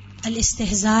تک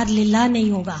الاستحضار للہ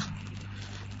نہیں ہوگا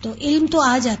تو علم تو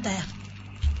آ جاتا ہے،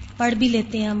 پڑھ بھی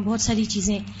لیتے ہیں ہم بہت ساری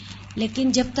چیزیں، لیکن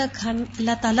جب تک ہم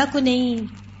اللہ تعالیٰ کو نہیں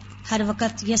ہر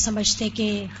وقت یہ سمجھتے کہ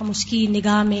ہم اس کی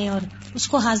نگاہ میں اور اس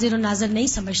کو حاضر و ناظر نہیں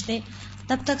سمجھتے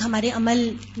تب تک ہمارے عمل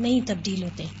نہیں تبدیل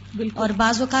ہوتے. اور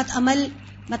بعض اوقات عمل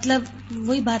مطلب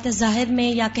وہی بات ہے ظاہر میں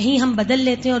یا کہیں ہم بدل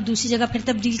لیتے ہیں اور دوسری جگہ پھر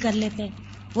تبدیل کر لیتے ہیں،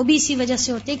 وہ بھی اسی وجہ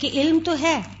سے ہوتے ہیں کہ علم تو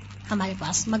ہے ہمارے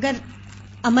پاس مگر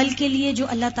عمل کے لیے جو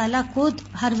اللہ تعالیٰ کو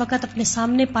ہر وقت اپنے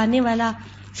سامنے پانے والا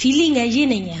فیلنگ ہے یہ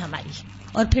نہیں ہے ہماری.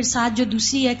 اور پھر ساتھ جو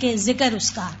دوسری ہے کہ ذکر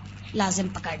اس کا لازم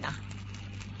پکڑنا.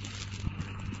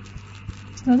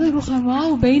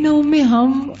 بینہم میں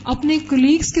ہم اپنے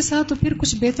کولیگز کے ساتھ تو پھر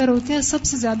کچھ بہتر ہوتے ہیں. سب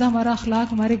سے زیادہ ہمارا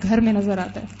اخلاق ہمارے گھر میں نظر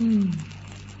آتا ہے.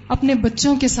 اپنے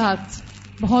بچوں کے ساتھ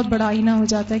بہت بڑا آئینہ ہو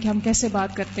جاتا ہے کہ ہم کیسے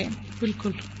بات کرتے ہیں.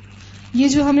 بالکل. یہ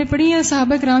جو ہم نے پڑھی ہیں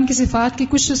صحابہ کرام کی صفات کی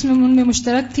کچھ اس میں ان میں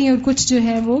مشترک تھیں اور کچھ جو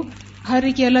ہے وہ ہر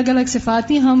ایک کی الگ الگ صفات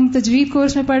تھیں. ہم تجوید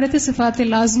کورس میں پڑھ رہے تھے صفات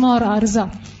لازمہ اور عارضہ.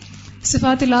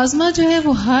 صفات لازمہ جو ہے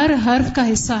وہ ہر حرف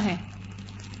کا حصہ ہے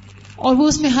اور وہ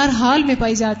اس میں ہر حال میں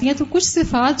پائی جاتی ہیں. تو کچھ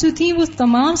صفات جو تھیں وہ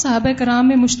تمام صحابہ کرام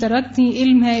میں مشترک تھیں،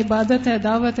 علم ہے، عبادت ہے،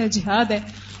 دعوت ہے، جہاد ہے،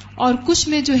 اور کچھ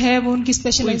میں جو ہے وہ ان کی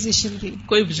اسپیشلائزیشن تھی،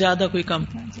 کوئی زیادہ کوئی کم.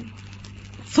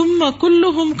 ثم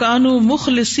كلهم كانوا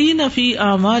مخلصین فی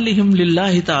اعمالهم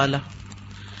للہ تعالی،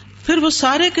 پھر وہ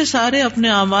سارے کے سارے اپنے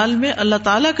اعمال میں اللہ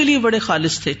تعالیٰ کے لیے بڑے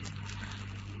خالص تھے.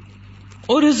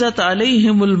 عرضت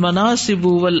علیہم المناصب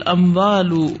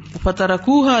والاموال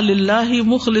فترکوها للہ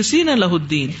مخلصین لہ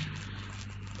الدین،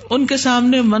 ان کے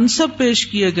سامنے منصب پیش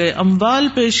کیے گئے، اموال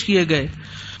پیش کیے گئے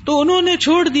تو انہوں نے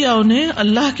چھوڑ دیا انہیں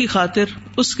اللہ کی خاطر،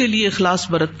 اس کے لیے اخلاص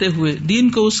برتتے ہوئے، دین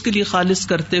کو اس کے لیے خالص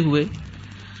کرتے ہوئے.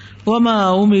 وما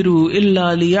امروا الا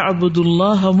ليعبدوا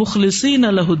الله مخلصين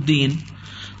له الدين،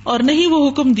 اور نہیں وہ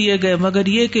حکم دیے گئے مگر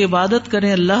یہ کہ عبادت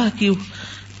کریں اللہ کی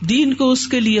دین کو اس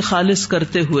کے لیے خالص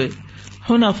کرتے ہوئے،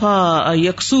 حنفاء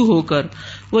یکسو ہو کر،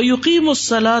 ویقیموا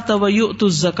الصلاۃ ویؤتوا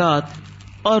الزکاۃ،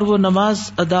 اور وہ نماز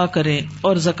ادا کریں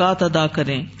اور زکوٰۃ ادا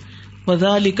کریں،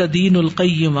 وذالک دین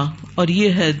القیمہ، اور یہ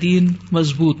ہے دین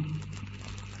مضبوط۔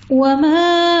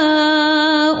 وما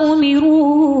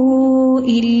امروا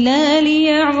الا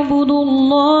ليعبدوا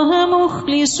الله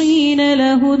مخلصين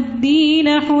له الدين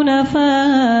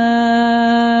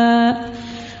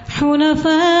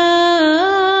حنفاء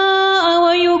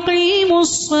ويقيموا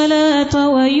الصلاة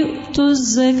ويؤتوا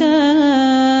الزكاة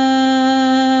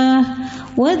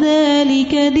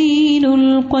وذلك دين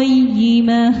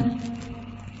القيمة۔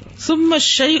 ثم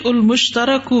الشيء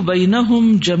المشترك بينهم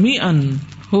جميعا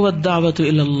هو الدعوة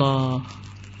الى اللہ،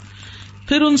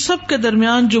 پھر ان سب کے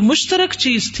درمیان جو مشترک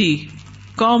چیز تھی،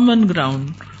 کامن گراؤنڈ،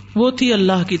 وہ تھی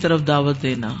اللہ کی طرف دعوت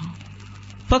دینا۔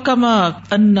 فکما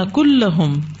ان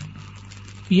کلہم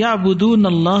یعبدون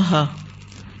اللہ،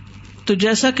 تو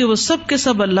جیسا کہ وہ سب کے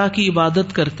سب اللہ کی عبادت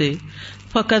کرتے،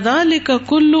 فکذالک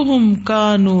کلہم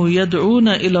کانوا یدعون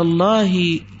الی اللہ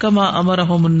کما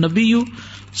امرہم النبی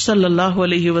صلی اللہ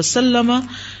علیہ وسلم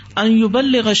ان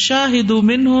یبلغ الشاہد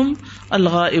منہم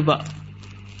الغائب،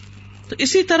 تو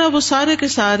اسی طرح وہ سارے کے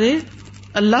سارے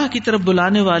اللہ کی طرف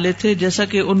بلانے والے تھے، جیسا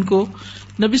کہ ان کو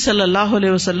نبی صلی اللہ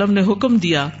علیہ وسلم نے حکم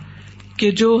دیا کہ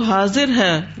جو حاضر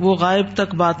ہے وہ غائب تک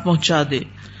بات پہنچا دے۔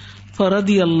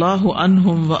 فرضی اللہ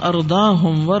عنہم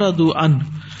وارضاہم ورضوا عنہ،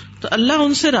 تو اللہ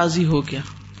ان سے راضی ہو گیا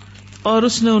اور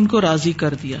اس نے ان کو راضی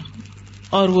کر دیا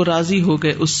اور وہ راضی ہو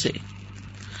گئے اس سے۔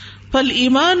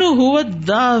 فالایمان هو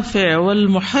الدافع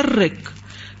والمحرک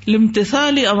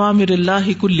لامتثال اوامر اللہ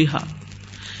کلھا،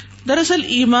 دراصل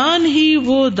ایمان ہی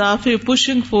وہ دافع،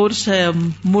 پشنگ فورس ہے،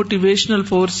 موٹیویشنل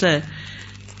فورس ہے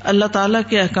اللہ تعالیٰ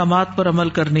کے احکامات پر عمل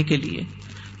کرنے کے لیے۔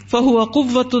 فهو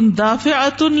قوة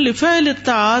دافعة لفعل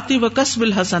الطاعات وکسب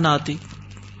الحسنات،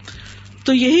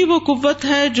 تو یہی وہ قوت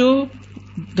ہے جو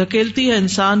دھکیلتی ہے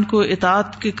انسان کو اطاعت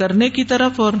کے کرنے کی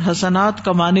طرف اور حسنات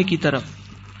کمانے کی طرف۔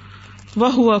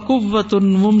 وَهُوَ قُوَّةٌ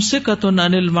مُمْسِكَةٌ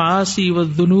عَنِ الْمَعَاصِي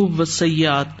وَالذُّنُوبِ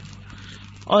وَالسَّيِّئَاتِ،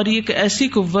 اور یہ ایک ایسی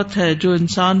قوت ہے جو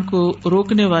انسان کو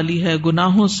روکنے والی ہے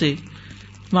گناہوں سے،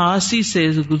 معاصی سے،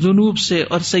 ذنوب سے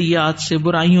اور سیئات سے،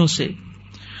 برائیوں سے۔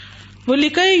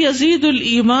 وَلِكَيْ يَزِيدُ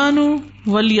الْإِيمَانُ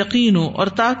وَالْيَقِينُ، اور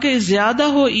تاکہ زیادہ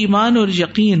ہو ایمان اور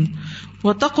یقین،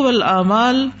 وَتَقْوَى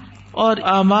الْأَعْمَالِ، اور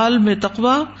اعمال میں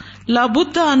تقوی، لَا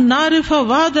بُدَّ أَن نَعْرِفَ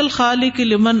وَعْدَ الْخَالِقِ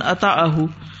لِمَنْ أَطَاعَهُ،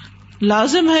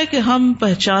 لازم ہے کہ ہم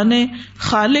پہچانیں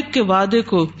خالق کے وعدے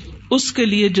کو اس کے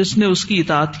لیے جس نے اس کی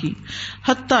اطاعت کی،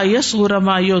 حتی یصغر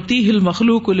ما یعطیہ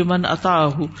المخلوق لمن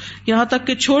اطاعہ، یہاں تک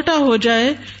کہ چھوٹا ہو جائے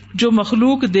جو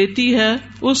مخلوق دیتی ہے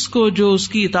اس کو جو اس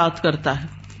کی اطاعت کرتا ہے۔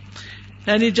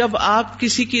 یعنی جب آپ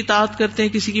کسی کی اطاعت کرتے ہیں،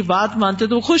 کسی کی بات مانتے ہیں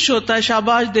تو وہ خوش ہوتا ہے،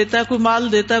 شاباش دیتا ہے، کوئی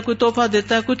مال دیتا ہے، کوئی تحفہ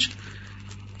دیتا ہے، کچھ۔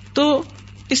 تو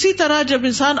اسی طرح جب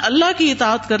انسان اللہ کی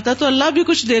اطاعت کرتا ہے تو اللہ بھی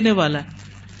کچھ دینے والا ہے۔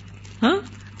 ہاں،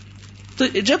 تو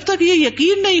جب تک یہ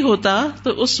یقین نہیں ہوتا تو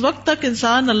اس وقت تک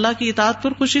انسان اللہ کی اطاعت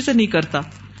پر خوشی سے نہیں کرتا۔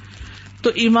 تو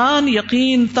ایمان،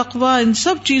 یقین، تقوی، ان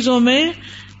سب چیزوں میں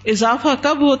اضافہ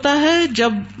کب ہوتا ہے؟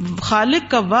 جب خالق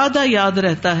کا وعدہ یاد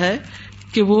رہتا ہے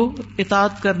کہ وہ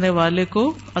اطاعت کرنے والے کو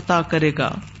عطا کرے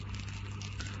گا۔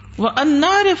 وَأَن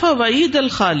نَعْرِفَ وَعِيدَ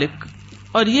الْخَالِقِ،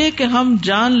 اور یہ کہ ہم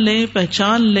جان لیں،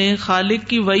 پہچان لیں خالق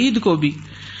کی وعید کو بھی،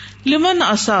 لمن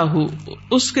عصاہ،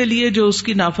 اس کے لیے جو اس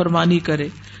کی نافرمانی کرے،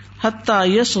 حتی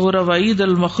یصغر وعید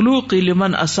المخلوق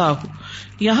لمن عصاہ،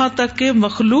 یہاں تک کہ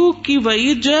مخلوق کی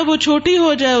وعید جو ہے وہ چھوٹی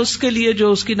ہو جائے اس کے لیے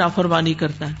جو اس کی نافرمانی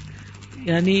کرتا ہے۔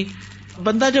 یعنی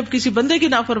بندہ جب کسی بندے کی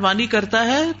نافرمانی کرتا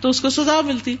ہے تو اس کو سزا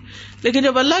ملتی، لیکن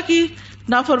جب اللہ کی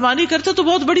نافرمانی کرتا تو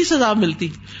بہت بڑی سزا ملتی۔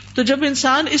 تو جب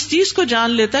انسان اس چیز کو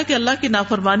جان لیتا ہے کہ اللہ کی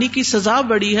نافرمانی کی سزا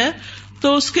بڑی ہے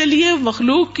تو اس کے لیے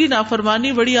مخلوق کی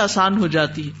نافرمانی بڑی آسان ہو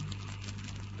جاتی ہے،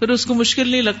 پھر اس کو مشکل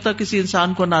نہیں لگتا کسی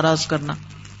انسان کو ناراض کرنا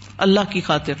اللہ کی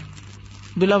خاطر،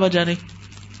 بلا وجہ نہیں۔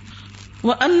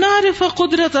 وَأَن نَعْرِفَ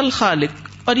قُدْرَةَ الْخَالِقِ،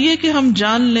 اور یہ کہ ہم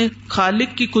جان لیں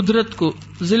خالق کی قدرت کو،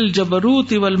 ذِل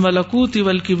جبروت والملکوت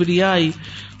والکبریاء،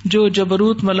 جو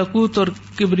جبروت، ملکوت اور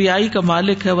کبریائی کا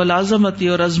مالک ہے، والعظمت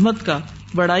اور عظمت کا،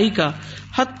 بڑائی کا،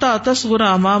 حتی تصغر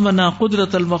امامنا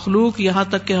قدرت المخلوق، یہاں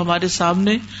تک کہ ہمارے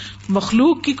سامنے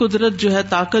مخلوق کی قدرت جو ہے،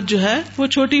 طاقت جو ہے وہ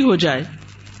چھوٹی ہو جائے۔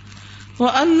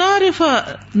 وَأَن نَعْرِفَ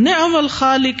نِعَمَ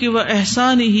الْخَالِقِ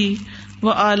وَإِحْسَانِهِ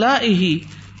وَآلَائِهِ،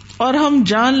 اور ہم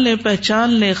جان لیں،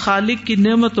 پہچان لیں خالق کی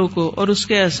نعمتوں کو اور اس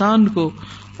کے احسان کو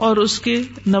اور اس کے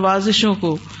نوازشوں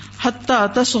کو، حتی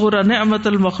تصغر نعمت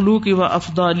المخلوق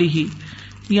وافضالہ،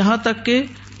 یہاں تک کہ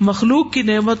مخلوق کی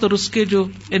نعمت اور اس کے جو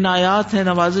عنایات ہیں،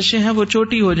 نوازشیں ہیں، وہ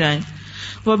چھوٹی ہو جائیں.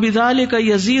 وَبِذَلِكَ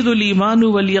يَزِيدُ الْإِيمَانُ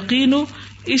وَالْيَقِينُ،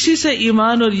 اسی سے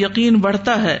ایمان اور یقین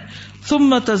بڑھتا ہے.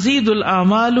 ثُمَّ تَزِيدُ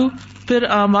الْأَعْمَالُ، پھر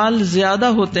اعمال زیادہ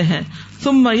ہوتے ہیں.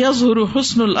 ثُمَّ يَظْهُرُ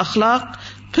حُسْنُ الْأَخْلَاقِ،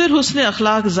 پھر حسن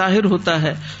اخلاق ظاہر ہوتا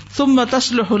ہے. ثُمَّ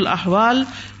تَصْلُحُ الْأَحْوَالُ،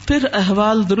 پھر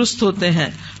احوال درست ہوتے ہیں.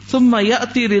 ثُمَّ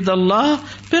يَأْتِي رِضَا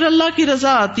اللَّهِ، پھر اللہ کی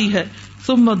رضا آتی ہے.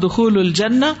 ثُمَّ دُخُولُ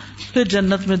الْجَنَّةِ، پھر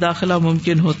جنت میں داخلہ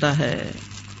ممکن ہوتا ہے.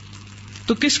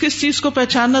 تو کس کس چیز کو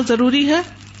پہچاننا ضروری ہے؟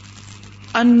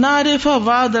 ان نعرف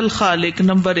وعد الخالق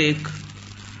نمبر 1،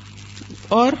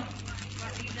 اور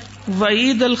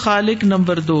وعید الخالق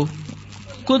نمبر 2،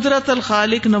 قدرت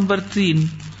الخالق نمبر 3،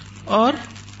 اور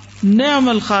نعم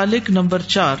الخالق نمبر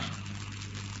 4.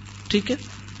 ٹھیک ہے،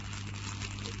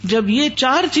 جب یہ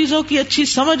 4 چیزوں کی اچھی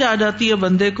سمجھ آ جاتی ہے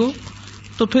بندے کو،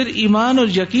 تو پھر ایمان اور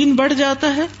یقین بڑھ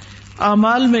جاتا ہے،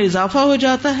 اعمال میں اضافہ ہو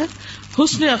جاتا ہے،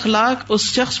 حسن اخلاق اس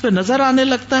شخص پہ نظر آنے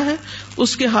لگتا ہے،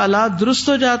 اس کے حالات درست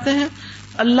ہو جاتے ہیں،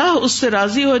 اللہ اس سے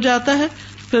راضی ہو جاتا ہے،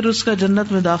 پھر اس کا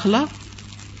جنت میں داخلہ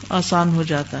آسان ہو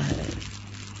جاتا ہے.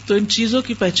 تو ان چیزوں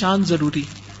کی پہچان ضروری.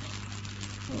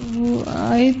 وہ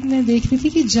آیت میں دیکھ رہی تھی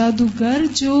کہ جادوگر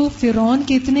جو فرعون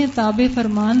کے اتنے تابع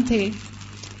فرمان تھے،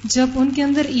 جب ان کے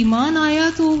اندر ایمان آیا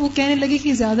تو وہ کہنے لگے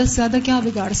کہ زیادہ سے زیادہ کیا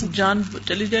بگاڑ سکتے، جان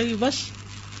چلی جائے گی بس،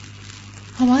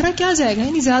 ہمارا کیا جائے گا،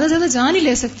 یعنی زیادہ سے زیادہ جان ہی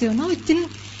لے سکتے ہو نا. اتنے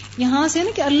یہاں سے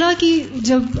نا کہ اللہ کی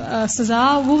جب سزا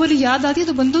وہ والی یاد آتی ہے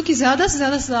تو بندوں کی زیادہ سے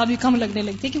زیادہ سزا بھی کم لگنے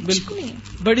لگتی ہے کہ بالکل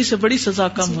نہیں، بڑی سے بڑی سزا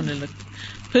کم ہونے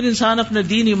لگتی، پھر انسان اپنے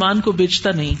دین ایمان کو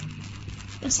بیچتا نہیں.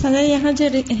 یہاں جو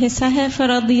حصہ ہے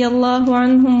فرضی اللہ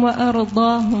عنہم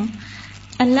وارضاہم،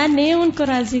 اللہ نے ان کو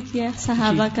راضی کیا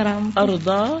صحابہ کرام.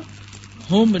 ارضا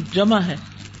ہم جمع ہے،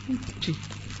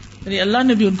 یعنی اللہ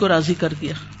نے بھی ان کو راضی کر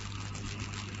دیا.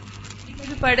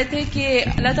 پڑھے تھے کہ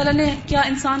اللہ تعالیٰ نے کیا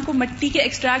انسان کو مٹی کے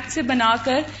ایکسٹریکٹ سے بنا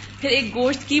کر پھر ایک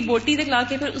گوشت کی بوٹی تک لا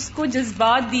کے پھر اس کو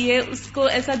جذبات دیے، اس کو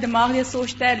ایسا دماغ یا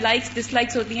سوچتا ہے، لائکس ڈس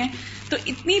لائکس ہوتی ہیں. تو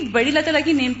اتنی بڑی اللہ تعالیٰ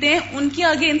کی نعمتیں ہیں، ان کے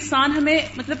آگے انسان ہمیں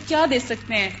مطلب کیا دے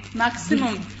سکتے ہیں؟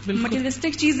 میکسیمم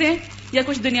مٹیریلسٹک چیزیں یا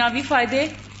کچھ دنیاوی فائدے،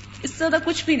 اس سے زیادہ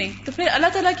کچھ بھی نہیں. تو پھر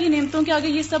اللہ تعالیٰ کی نعمتوں کے آگے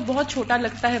یہ سب بہت چھوٹا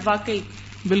لگتا ہے واقعی.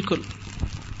 بالکل.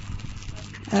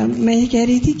 میں یہ کہہ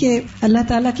رہی تھی کہ اللہ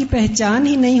تعالیٰ کی پہچان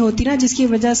ہی نہیں ہوتی نا، جس کی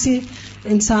وجہ سے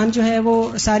انسان جو ہے وہ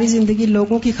ساری زندگی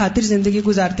لوگوں کی خاطر زندگی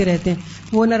گزارتے رہتے ہیں.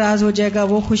 وہ ناراض ہو جائے گا،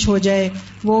 وہ خوش ہو جائے،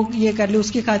 وہ یہ کر لے،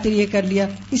 اس کی خاطر یہ کر لیا،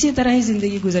 اسی طرح ہی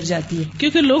زندگی گزر جاتی ہے.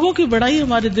 کیونکہ لوگوں کی بڑائی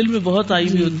ہمارے دل میں بہت آئی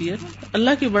ہوئی ہوتی ہے،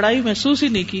 اللہ کی بڑائی محسوس ہی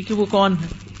نہیں کی کہ وہ کون ہے.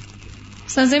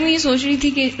 سزا میں یہ سوچ رہی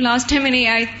تھی کہ لاسٹ ٹائم میں نے یہ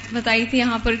آیت بتائی تھی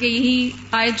یہاں پر کہ یہی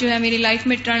آیت جو ہے میری لائف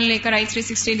میں ٹرن لے کر آئی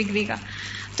 360 ڈگری کا.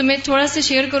 تو میں تھوڑا سا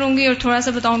شیئر کروں گی اور تھوڑا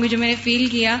سا بتاؤں گی جو میں نے فیل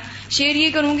کیا. شیئر یہ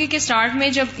کروں گی کہ سٹارٹ میں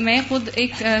جب میں خود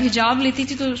ایک حجاب لیتی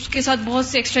تھی تو اس کے ساتھ بہت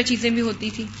سی ایکسٹرا چیزیں بھی ہوتی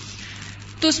تھی.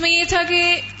 تو اس میں یہ تھا کہ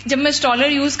جب میں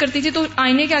اسٹالر یوز کرتی تھی تو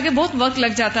آئینے کے آگے بہت وقت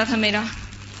لگ جاتا تھا میرا.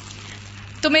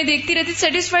 تو میں دیکھتی رہتی،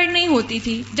 سیٹسفائڈ نہیں ہوتی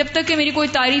تھی جب تک کہ میری کوئی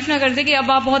تعریف نہ کر دے کہ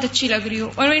اب آپ بہت اچھی لگ رہی ہو.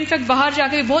 اور میں انفیکٹ باہر جا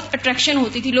کے بھی بہت اٹریکشن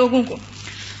ہوتی تھی لوگوں کو.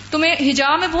 تو میں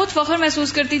حجاب میں بہت فخر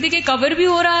محسوس کرتی تھی کہ کور بھی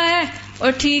ہو رہا ہے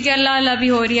اور ٹھیک ہے اللہ اللہ بھی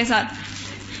ہو رہی ہے ساتھ.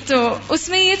 تو اس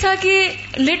میں یہ تھا کہ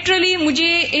لٹرلی مجھے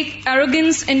ایک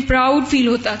ایروگنس اینڈ پراؤڈ فیل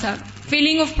ہوتا تھا،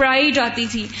 فیلنگ آف پرائڈ آتی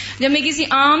تھی. جب میں کسی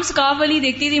عام سکارف والی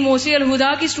دیکھتی تھی موسی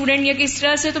الہدا کی اسٹوڈنٹ یا کس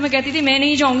طرح سے، تو میں کہتی تھی میں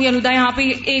نہیں جاؤں گی الہدا، یہاں پہ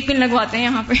ایک پن لگواتے ہیں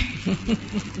یہاں پہ.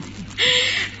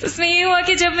 اس میں یہ ہوا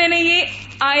کہ جب میں نے یہ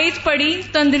آیت پڑھی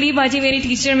تو اندلی باجی میری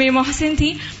ٹیچر میری محسن تھی،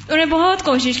 انہوں نے بہت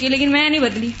کوشش کی لیکن میں نہیں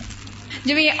بدلی.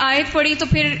 جب یہ آیت پڑھی تو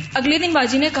پھر اگلے دن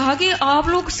باجی نے کہا کہ آپ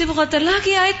لوگ صبغۃ اللہ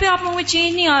کی آیت پہ آپ لوگوں میں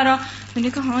چینج نہیں آ رہا. میں نے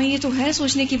کہا ہاں یہ تو ہے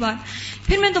سوچنے کی بات.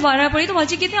 پھر میں دوبارہ پڑھی تو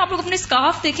باجی کہتے ہیں آپ لوگ اپنے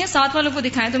اسکارف دیکھیں، ساتھ والوں کو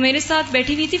دکھائیں. تو میرے ساتھ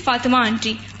بیٹھی ہوئی تھی فاطمہ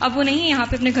آنٹی، اب وہ نہیں یہاں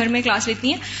پہ اپنے گھر میں کلاس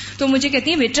لیتی ہیں. تو مجھے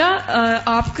کہتی ہیں بیٹا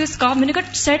آپ کے اسکارف، میں نے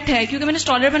کہا سیٹ ہے کیونکہ میں نے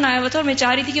اسٹالر بنایا ہوا تھا اور میں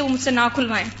چاہ رہی تھی کہ وہ مجھ سے نہ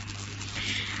کھلوائیں.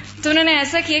 تو انہوں نے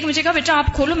ایسا کیا کہ مجھے کہا بیٹا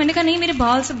آپ کھولو. میں نے کہا نہیں میرے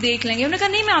بال سب دیکھ لیں گے. انہوں نے کہا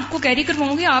نہیں میں آپ کو کیری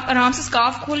کرواؤں گی، آپ آرام سے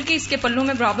اسکارف کھول کے اس کے پلوں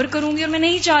میں برابر کروں گی. اور میں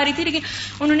نہیں چاہ رہی تھی لیکن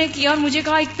انہوں نے کیا اور مجھے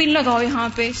کہا ایک پن لگاؤ یہاں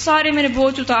پہ. سارے میں نے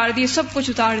بوجھ اتار دیے، سب کچھ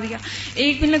اتار دیا.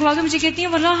 ایک پن لگوا کے مجھے کہتی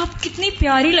ہیں واللہ آپ کتنی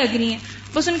پیاری لگ رہی ہیں.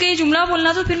 بس ان کا یہ جملہ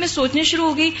بولنا تو پھر میں سوچنے شروع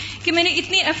ہو گئی کہ میں نے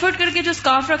اتنی ایفرٹ کر کے جو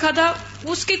اسکارف رکھا تھا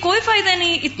اس کے کوئی فائدہ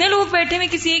نہیں. اتنے لوگ بیٹھے ہوئے،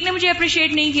 کسی ایک نے مجھے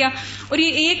اپریشیٹ نہیں کیا. اور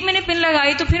یہ ایک میں نے پن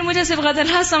لگائی تو پھر مجھے صبغۃ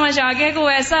اللہ سمجھ آ گیا کہ وہ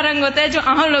ایسا رنگ ہوتا ہے جو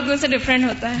عام لوگوں سے ڈفرینٹ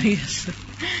ہوتا ہے.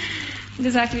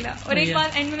 جزاک اللہ. اور ایک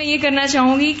بات اینڈ میں یہ کرنا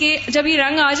چاہوں گی کہ جب یہ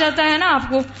رنگ آ جاتا ہے نا آپ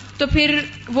کو تو پھر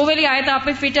وہ والی آیت آپ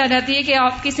پہ فٹ آ جاتی ہے کہ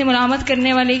آپ کسی ملامت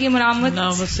کرنے والے کی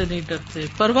ملامت سے نہیں ڈرتے،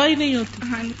 پرواہ نہیں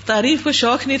ہوتی، تعریف کو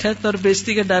شوق نہیں رہتا اور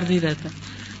بےزتی کا ڈر نہیں رہتا.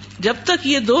 جب تک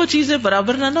یہ دو چیزیں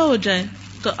برابر نہ ہو جائیں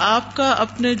تو آپ کا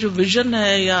اپنے جو ویژن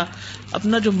ہے یا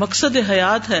اپنا جو مقصد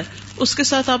حیات ہے اس کے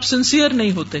ساتھ آپ سنسیئر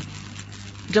نہیں ہوتے.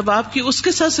 جب آپ کی اس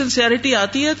کے ساتھ سنسیئرٹی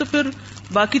آتی ہے تو پھر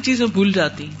باقی چیزیں بھول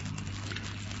جاتی ہیں.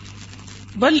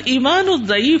 بل ایمان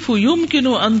الضعیف یمکن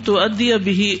ان تؤدی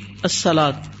به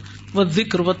الصلاۃ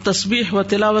والذکر والتسبیح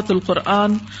وتلاوۃ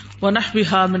القرآن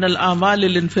ونحوها من الاعمال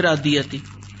الانفرادیۃ.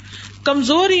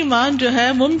 کمزور ایمان جو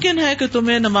ہے ممکن ہے کہ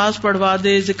تمہیں نماز پڑھوا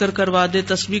دے، ذکر کروا دے،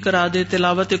 تسبیح کرا دے،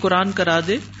 تلاوت قرآن کرا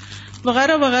دے،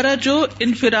 وغیرہ وغیرہ، جو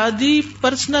انفرادی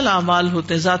پرسنل اعمال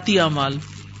ہوتے ہیں، ذاتی اعمال.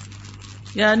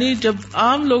 یعنی جب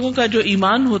عام لوگوں کا جو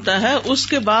ایمان ہوتا ہے اس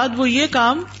کے بعد وہ یہ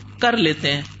کام کر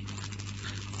لیتے ہیں.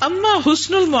 اما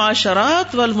حسن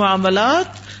المعاشرات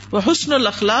والمعاملات وحسن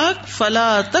الاخلاق فلا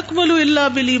تکمل الا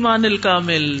بالایمان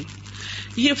الکامل.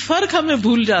 یہ فرق ہمیں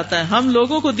بھول جاتا ہے. ہم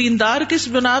لوگوں کو دیندار کس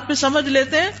بنا پہ سمجھ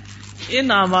لیتے ہیں؟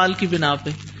 ان اعمال کی بنا پہ.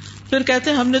 پھر کہتے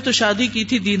ہیں ہم نے تو شادی کی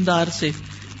تھی دیندار سے،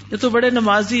 یہ تو بڑے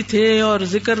نمازی تھے اور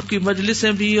ذکر کی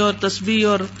مجلسیں بھی اور تسبیح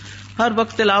اور ہر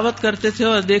وقت تلاوت کرتے تھے،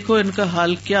 اور دیکھو ان کا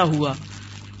حال کیا ہوا.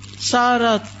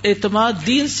 سارا اعتماد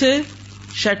دین سے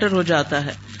شیٹر ہو جاتا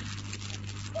ہے.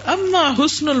 اما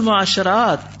حسن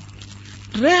المعاشرات،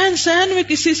 رہن سہن میں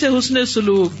کسی سے حسن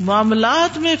سلوک،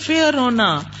 معاملات میں فیئر ہونا،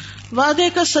 وعدے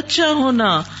کا سچا ہونا،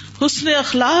 حسن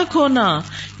اخلاق ہونا،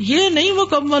 یہ نہیں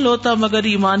مکمل ہوتا مگر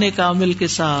ایمان کامل کے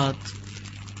ساتھ.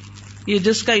 یہ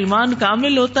جس کا ایمان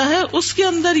کامل ہوتا ہے اس کے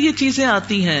اندر یہ چیزیں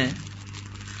آتی ہیں.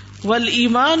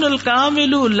 والایمان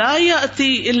الکامل لا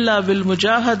یأتی الا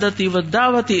بالمجاہدۃ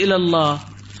والدعوۃ الی اللہ.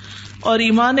 اور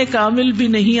ایمان کامل بھی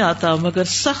نہیں آتا مگر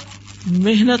سخت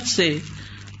محنت سے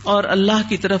اور اللہ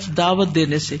کی طرف دعوت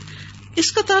دینے سے.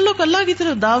 اس کا تعلق اللہ کی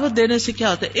طرف دعوت دینے سے کیا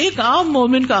ہوتا ہے؟ ایک عام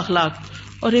مومن کا اخلاق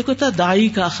اور ایک ہوتا ہے داعی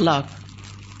کا اخلاق.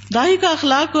 داعی کا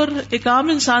اخلاق اور ایک عام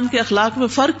انسان کے اخلاق میں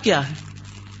فرق کیا ہے؟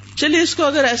 چلیے اس کو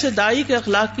اگر ایسے داعی کے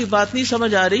اخلاق کی بات نہیں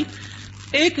سمجھ آ رہی،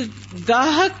 ایک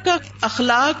گاہک کا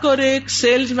اخلاق اور ایک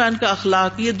سیلز مین کا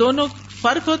اخلاق، یہ دونوں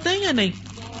فرق ہوتے ہیں یا نہیں؟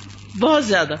 بہت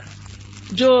زیادہ.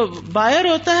 جو بائر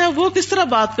ہوتا ہے وہ کس طرح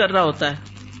بات کر رہا ہوتا ہے؟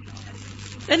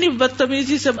 یعنی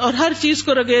بدتمیزی سے، اور ہر چیز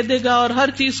کو رگے دے گا اور ہر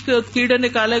چیز کو کیڑے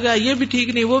نکالے گا، یہ بھی ٹھیک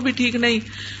نہیں وہ بھی ٹھیک نہیں،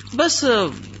 بس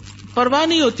پرواہ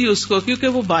نہیں ہوتی اس کو کیونکہ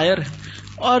وہ بائر ہے.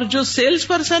 اور جو سیلز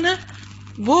پرسن ہے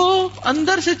وہ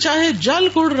اندر سے چاہے جل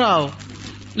کڑ رہا ہو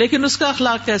لیکن اس کا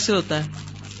اخلاق کیسے ہوتا ہے؟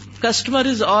 Customer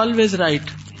is always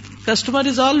right, customer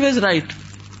is always right.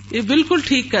 یہ بالکل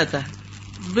ٹھیک کہتا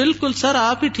ہے، بالکل سر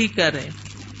آپ ہی ٹھیک کہہ رہے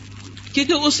ہیں،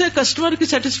 کیونکہ اسے کسٹمر کی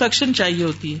سیٹسفیکشن چاہیے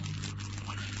ہوتی ہے.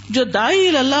 جو داعی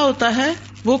اللہ ہوتا ہے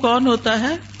وہ کون ہوتا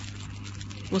ہے؟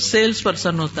 وہ سیلز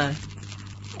پرسن ہوتا ہے،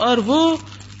 اور وہ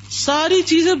ساری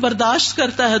چیزیں برداشت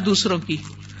کرتا ہے دوسروں کی،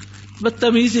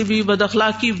 بدتمیزی بھی، بد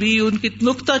اخلاقی بھی، ان کی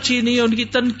نکتہ چینی، ان کی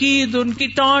تنقید، ان کی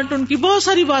ٹانٹ، ان کی بہت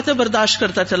ساری باتیں برداشت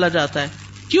کرتا چلا جاتا ہے.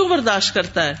 کیوں برداشت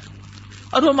کرتا ہے؟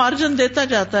 اور وہ مارجن دیتا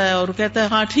جاتا ہے اور کہتا ہے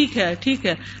ہاں ٹھیک ہے ٹھیک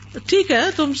ہے ٹھیک ہے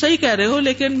تم صحیح کہہ رہے ہو،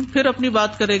 لیکن پھر اپنی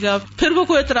بات کرے گا، پھر وہ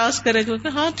کوئی اعتراض کرے گا کہ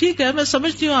ہاں ٹھیک ہے میں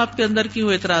سمجھتی ہوں آپ کے اندر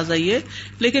کیوں اعتراض آئی ہے،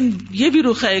 لیکن یہ بھی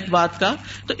رخ ہے ایک بات کا.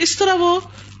 تو اس طرح وہ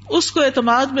اس کو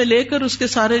اعتماد میں لے کر اس کے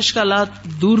سارے اشکالات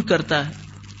دور کرتا ہے.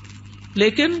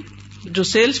 لیکن جو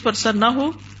سیلز پرسن نہ ہو،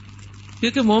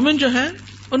 کیونکہ مومن جو ہے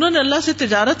انہوں نے اللہ سے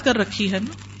تجارت کر رکھی ہے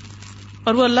نا،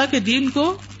 اور وہ اللہ کے دین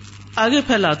کو آگے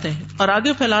پھیلاتے ہیں، اور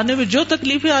آگے پھیلانے میں جو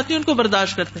تکلیفیں آتی ہیں ان کو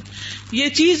برداشت کرتے ہیں. یہ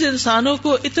چیز انسانوں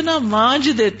کو اتنا مانج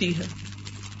دیتی ہے،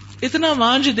 اتنا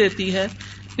مانج دیتی ہے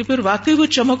کہ پھر واقعی وہ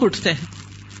چمک اٹھتے ہیں.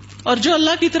 اور جو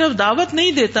اللہ کی طرف دعوت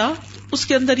نہیں دیتا اس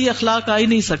کے اندر یہ اخلاق آ ہی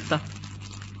نہیں سکتا،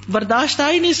 برداشت آ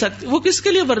ہی نہیں سکتی. وہ کس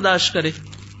کے لیے برداشت کرے؟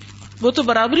 وہ تو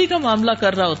برابری کا معاملہ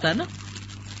کر رہا ہوتا ہے نا.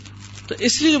 تو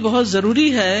اس لیے بہت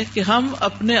ضروری ہے کہ ہم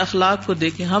اپنے اخلاق کو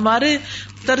دیکھیں. ہمارے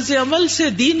طرز عمل سے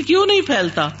دین کیوں نہیں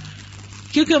پھیلتا؟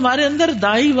 کیونکہ ہمارے اندر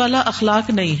داعی والا اخلاق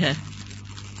نہیں ہے.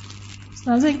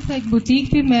 ایک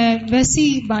بوتیک پہ میں ویسی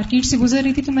مارکیٹ سے گزر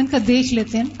رہی تھی تو میں نے کہا دیکھ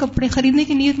لیتے ہیں، کپڑے خریدنے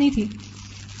کی نیت نہیں تھی.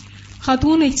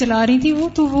 خاتون ایک چلا رہی تھی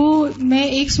تو وہ میں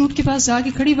ایک سوٹ کے پاس جا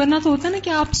کے کھڑی، ورنہ تو ہوتا ہے نا کہ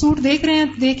آپ سوٹ دیکھ رہے ہیں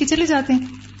دیکھ کے چلے جاتے ہیں.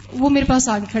 وہ میرے پاس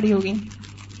آگے کھڑی ہو گئی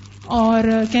اور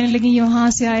کہنے لگی یہ وہاں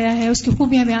سے آیا ہے، اس کی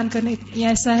خوبیاں بیان کرنے، یہ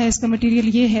ایسا ہے، اس کا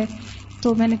مٹیریل یہ ہے.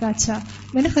 تو میں نے کہا اچھا،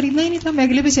 میں نے خریدنا ہی نہیں تھا، میں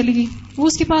اگلے پہ چلی گئی. وہ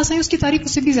اس کے پاس آئی، اس کی تعریف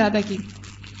اس سے بھی زیادہ کی.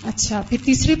 اچھا پھر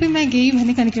تیسرے پہ میں گئی، میں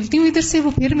نے کہا نکلتی ہوں ادھر سے.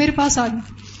 وہ پھر میرے پاس آ گئی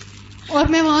اور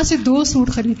میں وہاں سے 2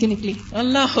 سوٹ خرید کے نکلی.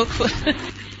 اللہ اکبر.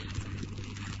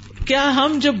 کیا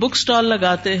ہم جب بک سٹال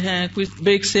لگاتے ہیں، کوئی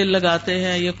بیک سیل لگاتے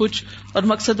ہیں یا کچھ، اور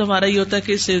مقصد ہمارا یہ ہوتا ہے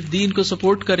کہ اس دین کو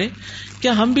سپورٹ کریں،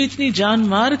 کیا ہم بھی اتنی جان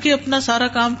مار کے اپنا سارا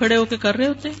کام کھڑے ہو کے کر رہے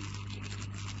ہوتے ہیں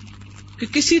کہ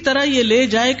کسی طرح یہ لے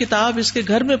جائے کتاب، اس کے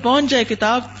گھر میں پہنچ جائے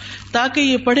کتاب، تاکہ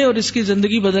یہ پڑھے اور اس کی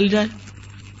زندگی بدل جائے؟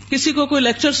 کسی کو کوئی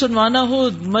لیکچر سنوانا ہو,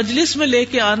 مجلس میں لے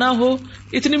کے آنا ہو,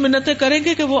 اتنی منتیں کریں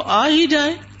گے کہ وہ آ ہی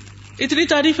جائے, اتنی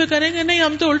تعریفیں کریں گے؟ نہیں,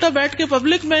 ہم تو الٹا بیٹھ کے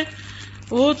پبلک میں,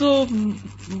 وہ تو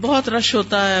بہت رش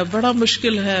ہوتا ہے, بڑا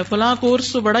مشکل ہے, فلاں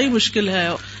کورس تو بڑا ہی مشکل ہے,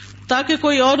 تاکہ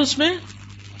کوئی اور اس میں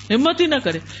ہمت ہی نہ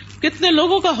کرے. کتنے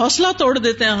لوگوں کا حوصلہ توڑ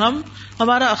دیتے ہیں ہم,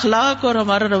 ہمارا اخلاق اور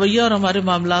ہمارا رویہ اور ہمارے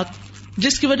معاملات,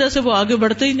 جس کی وجہ سے وہ آگے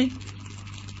بڑھتے ہی نہیں.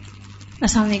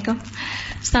 السلام علیکم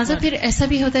استاذہ. پھر ایسا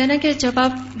بھی ہوتا ہے نا کہ جب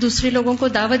آپ دوسرے لوگوں کو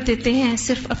دعوت دیتے ہیں,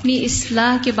 صرف اپنی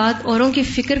اصلاح کے بعد اوروں کی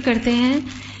فکر کرتے ہیں,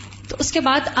 تو اس کے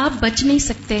بعد آپ بچ نہیں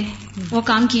سکتے وہ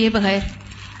کام کیے بغیر.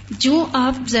 جو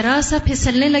آپ ذرا سا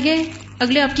پھسلنے لگے,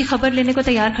 اگلے آپ کی خبر لینے کو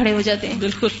تیار کھڑے ہو جاتے ہیں.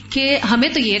 بالکل, کہ ہمیں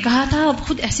تو یہ کہا تھا, اب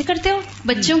خود ایسے کرتے ہو.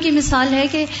 بچوں کی مثال ہے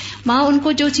کہ ماں ان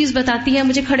کو جو چیز بتاتی ہے,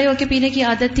 مجھے کھڑے ہو کے پینے کی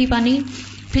عادت تھی پانی,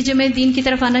 پھر جب میں دین کی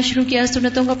طرف آنا شروع کیا,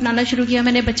 سنتوں کو اپنانا شروع کیا,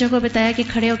 میں نے بچوں کو بتایا کہ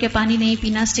کھڑے ہو کے پانی نہیں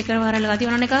پینا, اسٹیکر وغیرہ لگا دیا.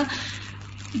 انہوں نے کہا,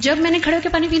 جب میں نے کھڑے ہو کے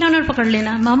پانی پینا, انہوں نے پکڑ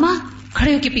لینا, ماما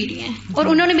کھڑے ہو کے پی رہی ہیں. اور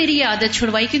انہوں نے میری یہ عادت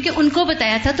چھڑوائی, کیونکہ ان کو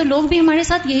بتایا تھا. تو لوگ بھی ہمارے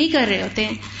ساتھ یہی کر رہے ہوتے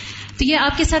ہیں. تو یہ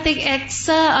آپ کے ساتھ ایک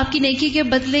ایسا, آپ کی نیکی کے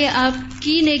بدلے آپ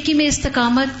کی نیکی میں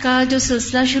استقامت کا جو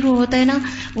سلسلہ شروع ہوتا ہے نا,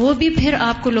 وہ بھی پھر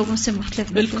آپ کو لوگوں سے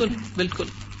مختلف. بالکل بالکل.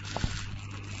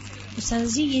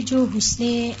 استاذ جی, یہ جو حسن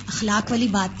اخلاق والی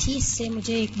بات تھی, اس سے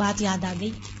مجھے ایک بات یاد آ گئی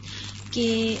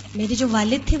کہ میرے جو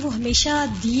والد تھے وہ ہمیشہ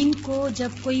دین کو, جب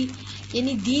کوئی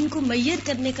یعنی دین کو میّر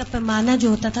کرنے کا پیمانہ جو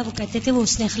ہوتا تھا, وہ کہتے تھے وہ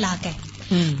حسن اخلاق ہے.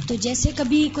 تو جیسے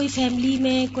کبھی کوئی فیملی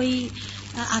میں کوئی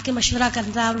آ کے مشورہ کر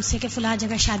رہا ان سے کہ فلاں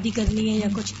جگہ شادی کرنی ہے یا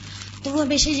کچھ, تو وہ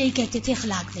ہمیشہ یہی کہتے تھے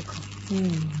اخلاق دیکھو.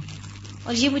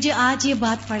 اور یہ مجھے آج یہ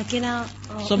بات پڑھ کے نا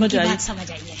سمجھ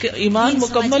آئی کہ ایمان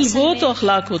مکمل ہو تو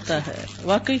اخلاق ہوتا ہے.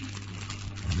 واقعی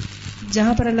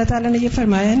جہاں پر اللہ تعالیٰ نے یہ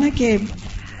فرمایا ہے نا کہ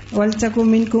وَلْتَكُن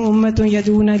مِّنكُمْ أُمَّةٌ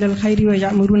يَدْعُونَ إِلَى الْخَيْرِ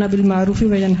وَيَأْمُرُونَ بِالْمَعْرُوفِ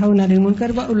وَيَنْهَوْنَ عَنِ الْمُنكَرِ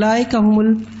وَأُولَٰئِكَ هُمُ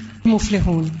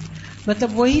الْمُفْلِحُونَ.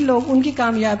 مطلب وہی لوگ, ان کی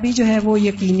کامیابی جو ہے وہ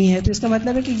یقینی ہے. تو اس کا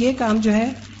مطلب ہے کہ یہ کام جو ہے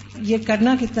یہ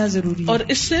کرنا کتنا ضروری ہے, اور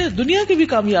اس سے دنیا کی بھی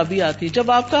کامیابی آتی ہے.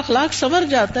 جب آپ کا اخلاق سنور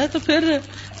جاتا ہے تو پھر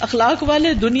اخلاق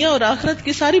والے دنیا اور آخرت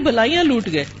کی ساری بلائیاں لوٹ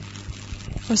گئے.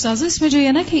 اور سازو اس میں جو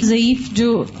ہے نا کہ ضعیف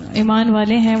جو ایمان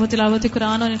والے ہیں وہ تلاوت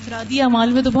قرآن اور انفرادی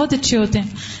اعمال میں تو بہت اچھے ہوتے ہیں,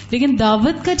 لیکن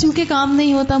دعوت کا چونکہ کام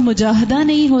نہیں ہوتا, مجاہدہ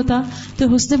نہیں ہوتا,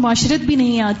 تو حسن معاشرت بھی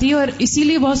نہیں آتی. اور اسی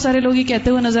لیے بہت سارے لوگ یہ کہتے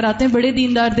ہوئے نظر آتے ہیں, بڑے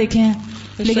دیندار دیکھے ہیں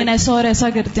لیکن ایسا اور ایسا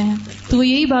کرتے ہیں. تو وہ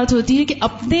یہی بات ہوتی ہے کہ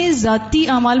اپنے ذاتی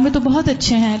اعمال میں تو بہت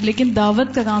اچھے ہیں لیکن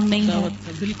دعوت کا کام نہیں ہے.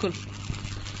 بالکل.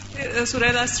 سورہ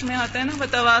العصر میں آتا ہے نا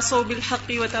وتواصوا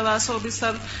بالحق وتواصوا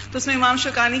بالصبر, تو اس میں امام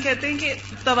شوکانی کہتے ہیں کہ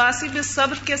تواصی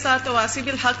بالصبر کے ساتھ تواصی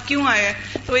بالحق کیوں آیا ہے.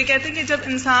 تو وہ کہتے ہیں کہ جب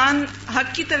انسان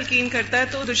حق کی تلقین کرتا ہے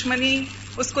تو دشمنی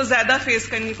اس کو زیادہ فیس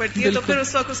کرنی پڑتی ہے, تو پھر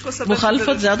اس وقت اس کو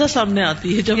مخالفت زیادہ سامنے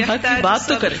آتی ہے. جب حق کی بات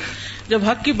تو کرے, جب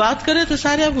حق کی بات کرے تو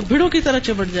سارے آپ بھیڑوں کی طرح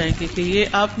چمٹ جائیں گے کہ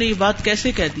یہ آپ نے یہ بات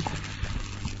کیسے کہہ دی,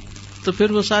 تو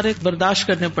پھر وہ سارے برداشت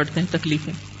کرنے پڑتے ہیں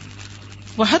تکلیفیں.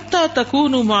 وَحَتَّى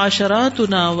تَكُونُ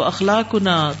مُعَاشَرَاتُنَا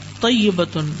وَأَخْلَاقُنَا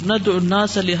طَيِّبَةٌ نَدْعُ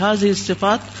النَّاسَ لِهَذِهِ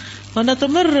الصِّفَاتِ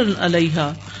وَنَتَمَرَّنُ عَلَيْهَا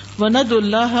وَنَدْعُ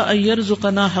اللَّهَ أَن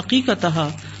يَرْزُقَنَا حَقِيقَتَهَا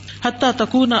حَتَّى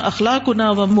تَكُونَ أَخْلَاقُنَا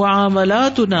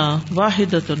وَمُعَامَلَاتُنَا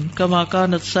وَاحِدَةٌ كَمَا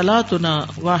كَانَتْ صَلَاتُنَا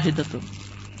وَاحِدَةٌ.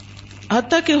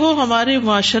 حتیٰ کہ ہو ہمارے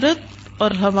معاشرت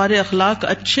اور ہمارے اخلاق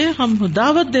اچھے, ہم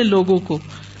دعوت دیں لوگوں کو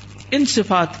ان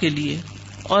صفات کے لیے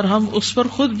اور ہم اس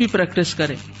پر خود بھی پریکٹس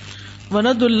کریں.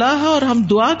 وَنَدْعُ اللَّهَ, اور ہم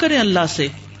دعا کریں اللہ سے.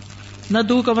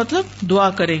 ندعو کا مطلب دعا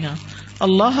کریں گا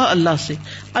اللہ سے.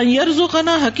 أَن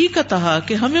يَرْزُقَنَا حَقِيقَتَهَا,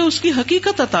 کہ ہمیں اس کی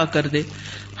حقیقت عطا کر دے.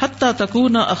 حَتَّى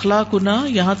تَكُونَ أَخْلَاقُنَا,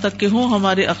 یہاں تک کہ ہوں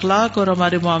ہمارے اخلاق اور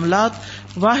ہمارے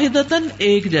معاملات واحدتاً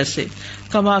ایک جیسے.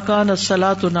 كَمَا كَانَتْ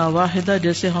صَلَاتُنَا وَاحِدَةً,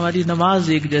 جیسے ہماری نماز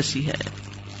ایک جیسی ہے,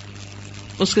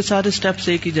 اس کے سارے سٹیپس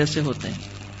ایک ہی جیسے ہوتے ہیں.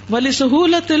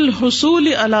 وَلِسُهُولَةِ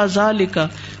الْحُصُولِ عَلَى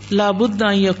ذَلِكَ لا بد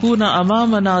ان يكون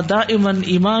امامنا دائما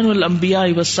ایمان الانبیاء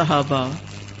والصحابہ.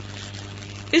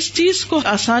 اس چیز کو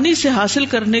آسانی سے حاصل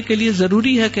کرنے کے لیے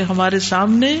ضروری ہے کہ ہمارے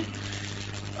سامنے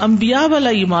انبیاء والا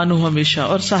ایمان ہو ہمیشہ,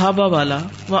 اور صحابہ والا.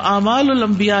 واعمال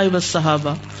الانبیاء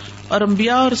والصحابہ, اور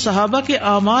انبیاء اور صحابہ کے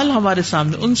اعمال ہمارے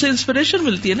سامنے, ان سے انسپریشن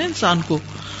ملتی ہے نا انسان کو.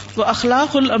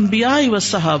 واخلاق الانبیاء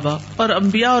والصحابہ, اور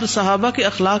انبیاء اور صحابہ کے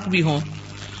اخلاق بھی ہوں.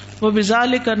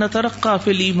 وبذالک نترقى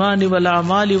فی الایمان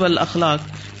والاعمال والاخلاق,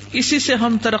 اسی سے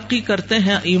ہم ترقی کرتے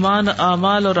ہیں ایمان,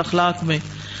 اعمال اور اخلاق میں.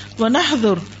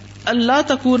 وَنَحْذُرْ اللہ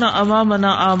تکون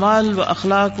امامنا اعمال و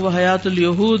اخلاق و حیات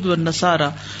الیہود والنصارى,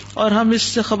 اور ہم اس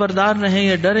سے خبردار رہیں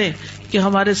یا ڈریں کہ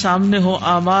ہمارے سامنے ہو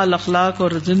اعمال, اخلاق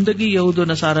اور زندگی یہود و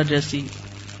نصارہ جیسی.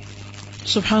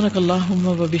 سبحانک اللہم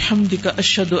و بحمدک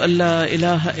اشہد ان لا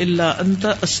الہ الا انت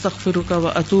استغفرک و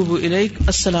اتوب الیک.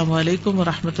 السلام علیکم و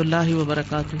رحمۃ اللہ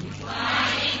وبرکاتہ.